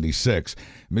 76.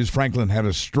 Ms. Franklin had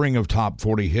a string of top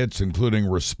 40 hits, including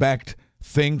Respect,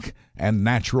 Think, and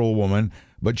Natural Woman,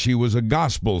 but she was a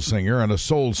gospel singer and a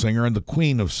soul singer and the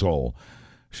queen of soul.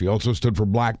 She also stood for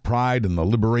black pride and the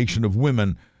liberation of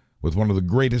women with one of the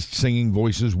greatest singing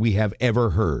voices we have ever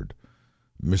heard.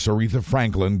 Miss Aretha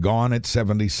Franklin, gone at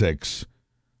 76.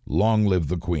 Long live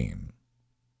the Queen.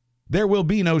 There will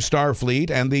be no Starfleet,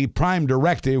 and the Prime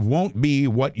Directive won't be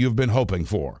what you've been hoping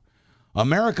for.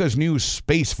 America's new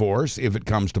Space Force, if it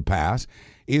comes to pass,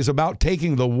 is about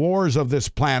taking the wars of this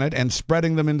planet and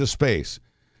spreading them into space.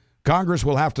 Congress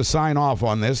will have to sign off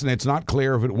on this, and it's not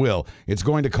clear if it will. It's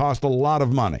going to cost a lot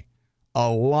of money. A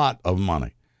lot of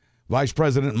money. Vice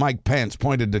President Mike Pence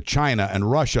pointed to China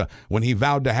and Russia when he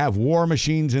vowed to have war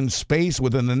machines in space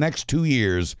within the next 2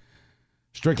 years.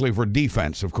 Strictly for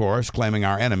defense, of course, claiming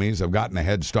our enemies have gotten a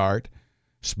head start.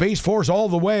 Space Force all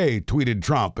the way, tweeted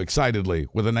Trump excitedly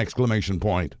with an exclamation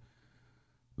point.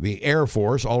 The Air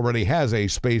Force already has a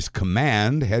Space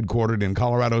Command headquartered in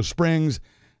Colorado Springs,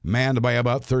 manned by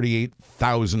about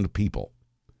 38,000 people.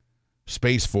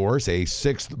 Space Force, a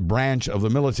 6th branch of the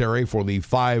military for the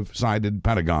 5-sided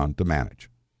Pentagon to manage.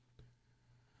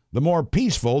 The more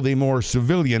peaceful, the more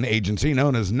civilian agency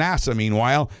known as NASA,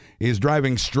 meanwhile, is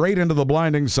driving straight into the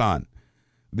blinding sun.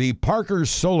 The Parker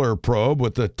Solar Probe,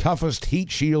 with the toughest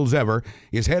heat shields ever,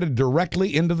 is headed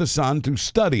directly into the sun to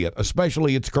study it,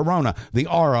 especially its corona, the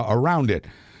aura around it.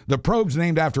 The probe's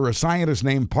named after a scientist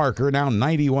named Parker, now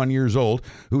 91 years old,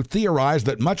 who theorized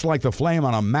that much like the flame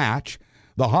on a match,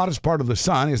 the hottest part of the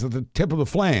sun is at the tip of the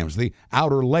flames, the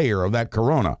outer layer of that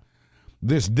corona.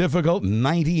 This difficult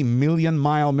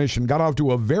 90-million-mile mission got off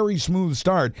to a very smooth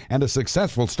start and a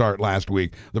successful start last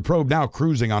week, the probe now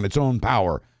cruising on its own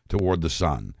power toward the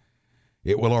sun.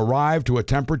 It will arrive to a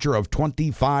temperature of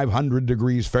 2,500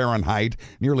 degrees Fahrenheit,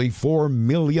 nearly 4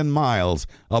 million miles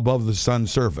above the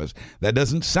sun's surface. That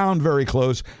doesn't sound very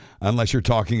close unless you're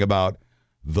talking about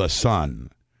the sun.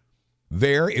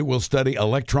 There, it will study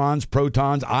electrons,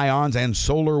 protons, ions, and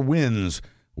solar winds,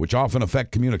 which often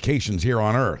affect communications here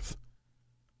on Earth.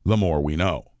 The more we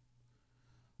know.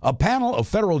 A panel of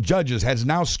federal judges has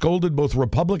now scolded both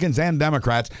Republicans and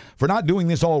Democrats for not doing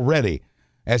this already,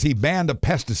 as he banned a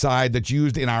pesticide that's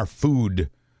used in our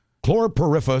food.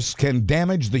 Chlorpyrifos can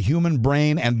damage the human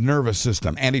brain and nervous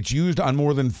system, and it's used on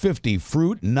more than 50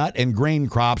 fruit, nut, and grain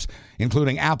crops,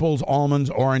 including apples, almonds,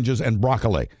 oranges, and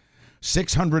broccoli.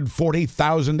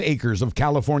 640,000 acres of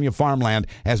California farmland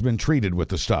has been treated with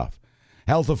the stuff.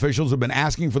 Health officials have been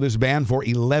asking for this ban for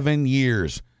 11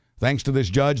 years. Thanks to this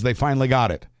judge, they finally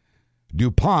got it.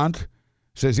 DuPont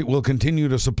says it will continue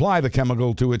to supply the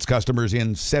chemical to its customers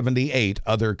in 78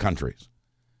 other countries.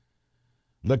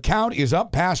 The count is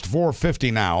up past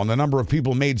 450 now on the number of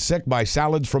people made sick by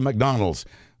salads from McDonald's.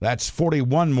 That's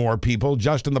 41 more people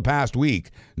just in the past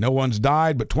week. No one's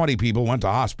died, but 20 people went to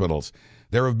hospitals.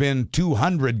 There have been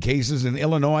 200 cases in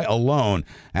Illinois alone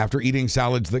after eating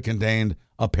salads that contained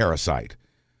a parasite.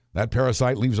 That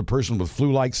parasite leaves a person with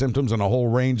flu-like symptoms and a whole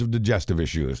range of digestive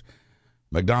issues.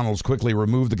 McDonald's quickly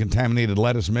removed the contaminated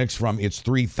lettuce mix from its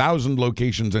 3,000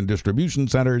 locations and distribution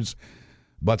centers.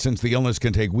 But since the illness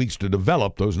can take weeks to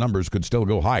develop, those numbers could still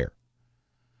go higher.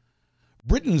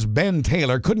 Britain's Ben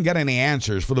Taylor couldn't get any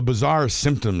answers for the bizarre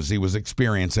symptoms he was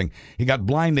experiencing. He got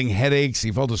blinding headaches.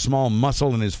 He felt a small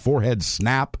muscle in his forehead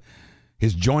snap.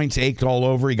 His joints ached all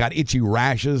over. He got itchy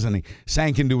rashes, and he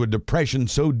sank into a depression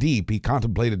so deep he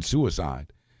contemplated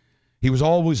suicide. He was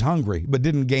always hungry, but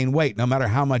didn't gain weight no matter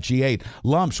how much he ate.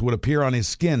 Lumps would appear on his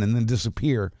skin and then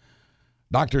disappear.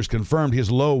 Doctors confirmed his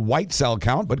low white cell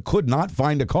count, but could not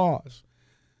find a cause.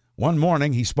 One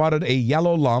morning, he spotted a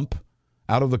yellow lump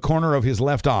out of the corner of his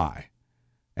left eye,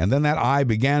 and then that eye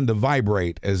began to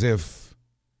vibrate as if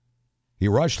he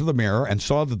rushed to the mirror and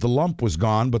saw that the lump was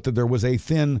gone, but that there was a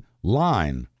thin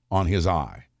line on his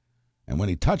eye. And when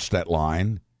he touched that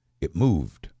line, it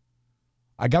moved.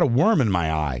 "I got a worm in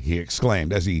my eye," he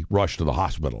exclaimed as he rushed to the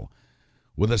hospital.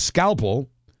 With a scalpel,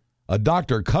 a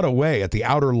doctor cut away at the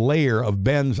outer layer of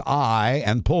Ben's eye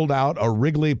and pulled out a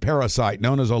wriggly parasite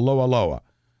known as a loa loa,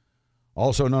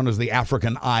 also known as the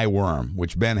African eye worm,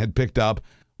 which Ben had picked up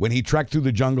when he trekked through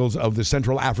the jungles of the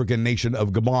Central African nation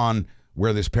of Gabon,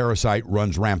 where this parasite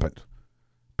runs rampant.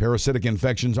 Parasitic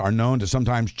infections are known to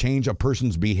sometimes change a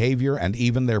person's behavior and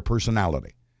even their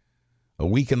personality. A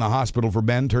week in the hospital for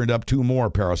Ben turned up 2 more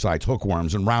parasites,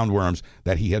 hookworms and roundworms,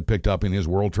 that he had picked up in his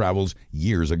world travels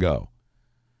years ago.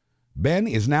 Ben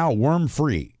is now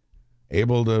worm-free,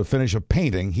 able to finish a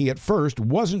painting he at first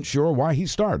wasn't sure why he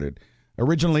started.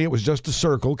 Originally, it was just a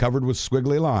circle covered with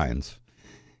squiggly lines.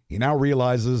 He now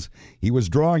realizes he was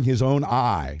drawing his own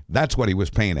eye. That's what he was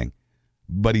painting.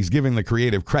 But he's giving the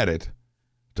creative credit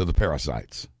to the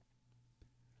parasites.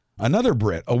 Another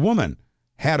Brit, a woman,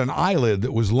 had an eyelid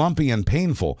that was lumpy and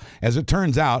painful. As it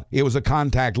turns out, it was a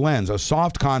contact lens, a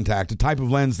soft contact, a type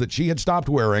of lens that she had stopped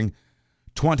wearing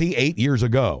 28 years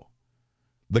ago.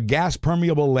 The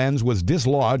gas-permeable lens was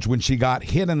dislodged when she got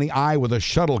hit in the eye with a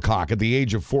shuttlecock at the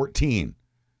age of 14.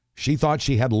 She thought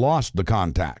she had lost the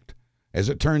contact. As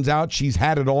it turns out, she's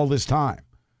had it all this time.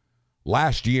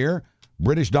 Last year,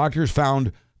 British doctors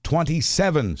found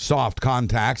 27 soft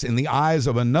contacts in the eyes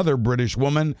of another British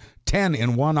woman, 10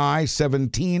 in one eye,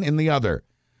 17 in the other.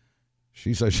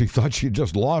 She says she thought she had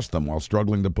just lost them while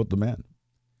struggling to put them in.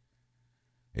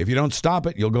 If you don't stop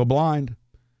it, you'll go blind.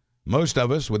 Most of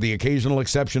us, with the occasional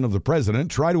exception of the president,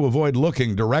 try to avoid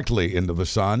looking directly into the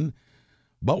sun,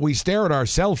 but we stare at our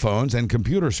cell phones and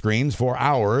computer screens for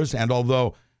hours, and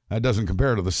although that doesn't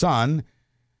compare to the sun,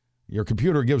 your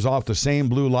computer gives off the same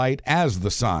blue light as the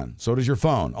sun. So does your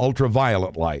phone,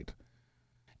 ultraviolet light.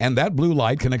 And that blue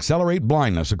light can accelerate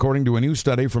blindness, according to a new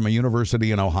study from a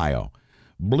university in Ohio.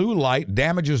 Blue light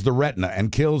damages the retina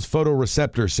and kills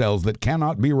photoreceptor cells that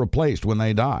cannot be replaced when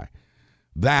they die.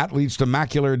 That leads to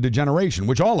macular degeneration,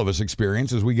 which all of us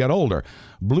experience as we get older.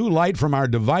 Blue light from our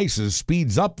devices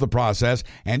speeds up the process,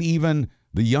 and even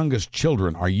the youngest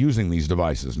children are using these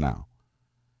devices now.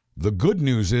 The good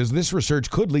news is this research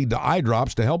could lead to eye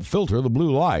drops to help filter the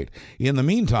blue light. In the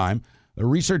meantime, the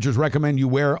researchers recommend you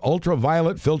wear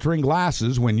ultraviolet filtering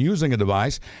glasses when using a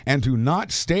device and to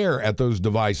not stare at those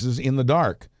devices in the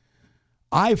dark.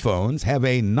 iPhones have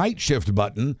a night shift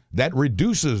button that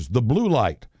reduces the blue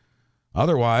light.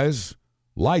 Otherwise,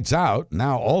 lights out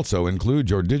now also include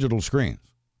your digital screens.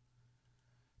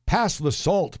 Pass the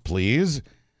salt, please.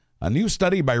 A new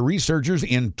study by researchers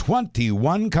in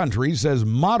 21 countries says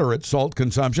moderate salt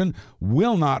consumption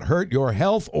will not hurt your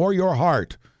health or your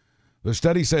heart. The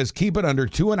study says keep it under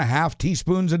 2.5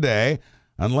 teaspoons a day,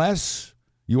 unless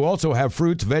you also have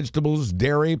fruits, vegetables,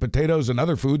 dairy, potatoes, and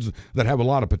other foods that have a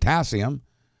lot of potassium.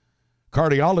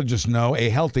 Cardiologists know a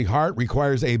healthy heart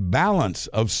requires a balance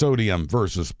of sodium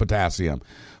versus potassium.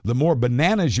 The more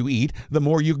bananas you eat, the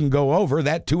more you can go over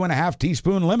that 2.5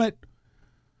 teaspoon limit.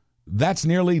 That's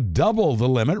nearly double the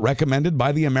limit recommended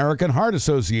by the American Heart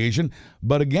Association.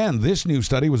 But again, this new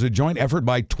study was a joint effort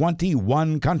by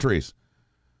 21 countries.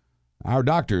 Our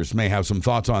doctors may have some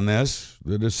thoughts on this.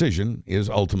 The decision is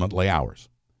ultimately ours.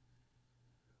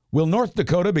 Will North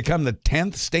Dakota become the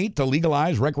 10th state to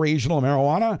legalize recreational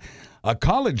marijuana? A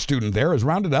college student there has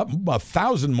rounded up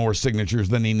 1,000 more signatures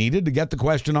than he needed to get the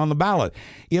question on the ballot.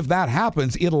 If that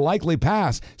happens, it'll likely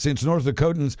pass, since North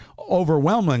Dakotans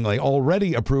overwhelmingly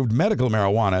already approved medical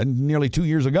marijuana nearly 2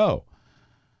 years ago.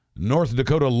 North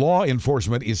Dakota law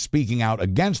enforcement is speaking out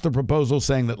against the proposal,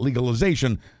 saying that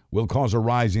legalization will cause a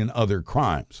rise in other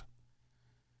crimes.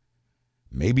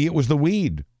 Maybe it was the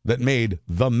weed that made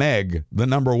The Meg the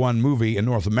 #1 movie in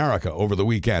North America over the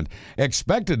weekend.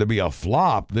 Expected to be a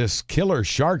flop, this killer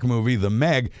shark movie, The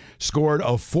Meg, scored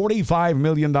a $45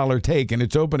 million take in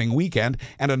its opening weekend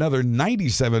and another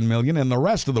 $97 million in the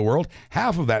rest of the world,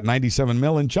 half of that $97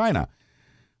 million in China.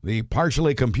 The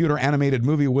partially computer-animated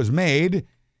movie was made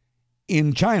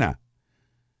in China.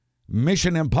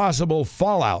 Mission Impossible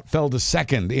Fallout fell to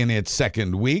second in its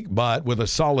second week, but with a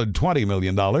solid $20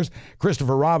 million.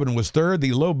 Christopher Robin was third.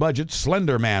 The low-budget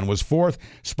Slender Man was fourth.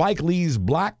 Spike Lee's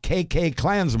Black KK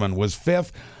Klansman was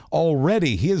fifth.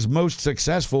 Already his most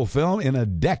successful film in a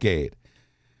decade.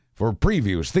 For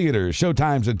previews, theaters,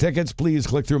 showtimes, and tickets, please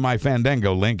click through my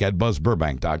Fandango link at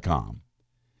buzzburbank.com.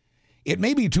 It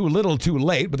may be too little too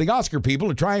late, but the Oscar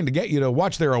people are trying to get you to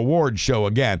watch their award show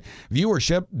again.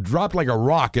 Viewership dropped like a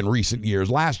rock in recent years.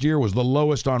 Last year was the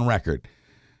lowest on record.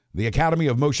 The Academy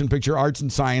of Motion Picture Arts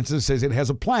and Sciences says it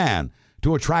has a plan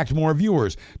to attract more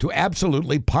viewers, to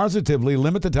absolutely, positively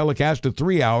limit the telecast to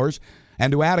 3 hours,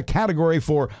 and to add a category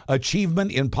for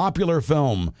achievement in popular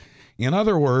film. In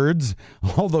other words,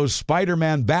 all those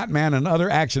Spider-Man, Batman, and other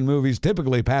action movies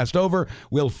typically passed over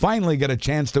will finally get a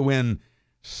chance to win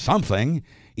something,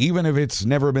 even if it's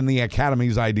never been the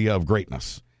Academy's idea of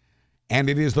greatness. And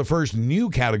it is the first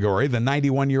new category the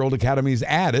 91-year-old Academy's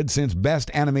added since Best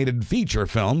Animated Feature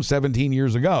Film 17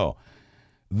 years ago.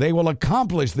 They will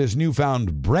accomplish this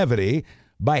newfound brevity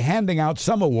by handing out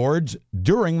some awards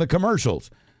during the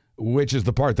commercials, which is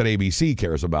the part that ABC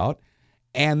cares about,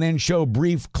 and then show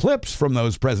brief clips from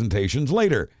those presentations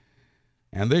later.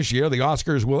 And this year, the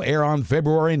Oscars will air on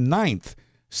February 9th,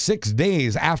 6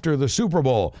 days after the Super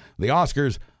Bowl. The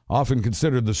Oscars, often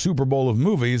considered the Super Bowl of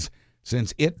movies,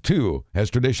 since it, too, has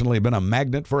traditionally been a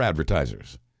magnet for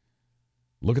advertisers.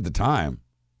 Look at the time.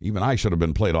 Even I should have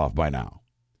been played off by now.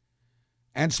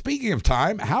 And speaking of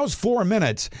time, how's 4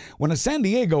 minutes? When a San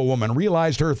Diego woman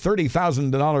realized her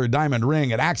 $30,000 diamond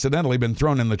ring had accidentally been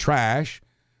thrown in the trash,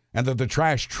 and that the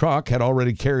trash truck had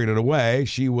already carried it away,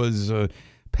 she was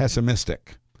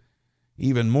pessimistic.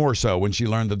 Even more so when she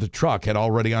learned that the truck had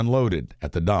already unloaded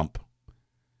at the dump.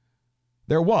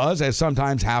 There was, as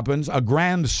sometimes happens, a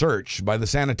grand search by the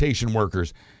sanitation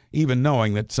workers, even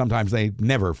knowing that sometimes they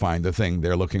never find the thing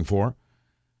they're looking for.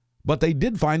 But they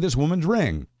did find this woman's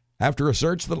ring after a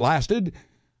search that lasted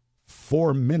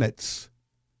 4 minutes.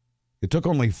 It took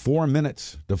only 4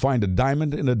 minutes to find a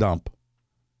diamond in a dump.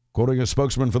 Quoting a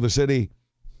spokesman for the city,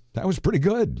 that was pretty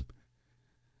good.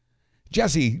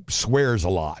 Jesse swears a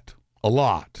lot. A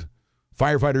lot.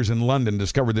 Firefighters in London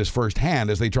discovered this firsthand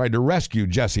as they tried to rescue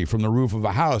Jessie from the roof of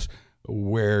a house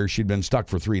where she'd been stuck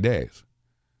for 3 days.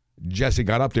 Jessie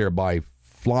got up there by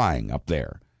flying up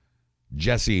there.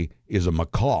 Jessie is a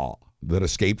macaw that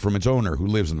escaped from its owner, who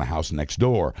lives in the house next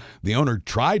door. The owner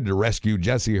tried to rescue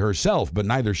Jessie herself, but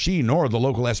neither she nor the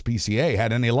local SPCA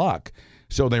had any luck,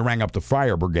 so they rang up the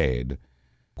fire brigade.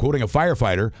 Quoting a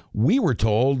firefighter, "We were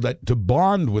told that to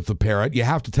bond with the parrot, you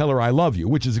have to tell her I love you,"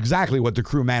 which is exactly what the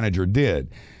crew manager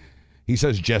did. He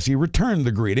says Jessie returned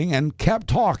the greeting and kept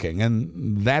talking,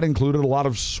 and that included a lot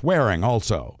of swearing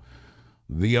also.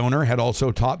 The owner had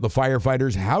also taught the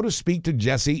firefighters how to speak to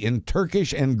Jessie in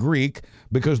Turkish and Greek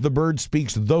because the bird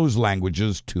speaks those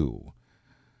languages too.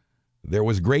 There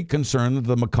was great concern that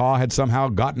the macaw had somehow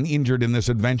gotten injured in this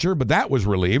adventure, but that was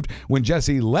relieved when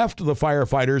Jessie left the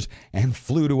firefighters and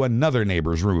flew to another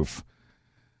neighbor's roof.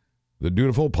 The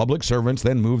dutiful public servants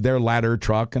then moved their ladder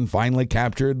truck and finally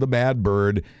captured the bad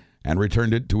bird and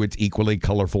returned it to its equally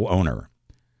colorful owner.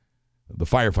 The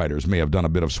firefighters may have done a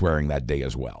bit of swearing that day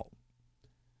as well.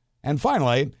 And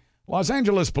finally, Los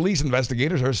Angeles police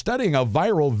investigators are studying a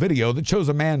viral video that shows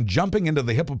a man jumping into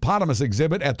the hippopotamus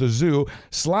exhibit at the zoo,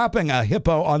 slapping a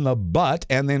hippo on the butt,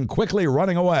 and then quickly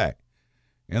running away.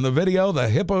 In the video, the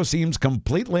hippo seems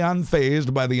completely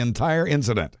unfazed by the entire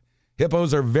incident.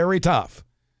 Hippos are very tough.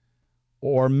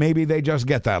 Or maybe they just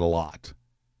get that a lot.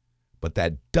 But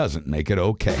that doesn't make it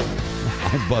okay.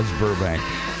 I'm Buzz Burbank.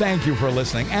 Thank you for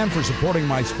listening and for supporting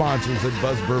my sponsors at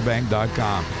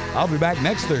BuzzBurbank.com. I'll be back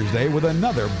next Thursday with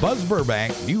another Buzz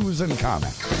Burbank News and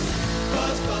Comment.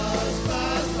 Buzz, buzz,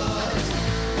 buzz, buzz.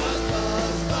 Buzz,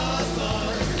 buzz, buzz,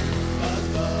 buzz. Buzz,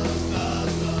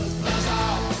 buzz, buzz,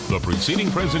 buzz. The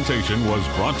preceding presentation was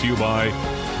brought to you by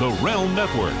the Realm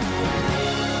Network.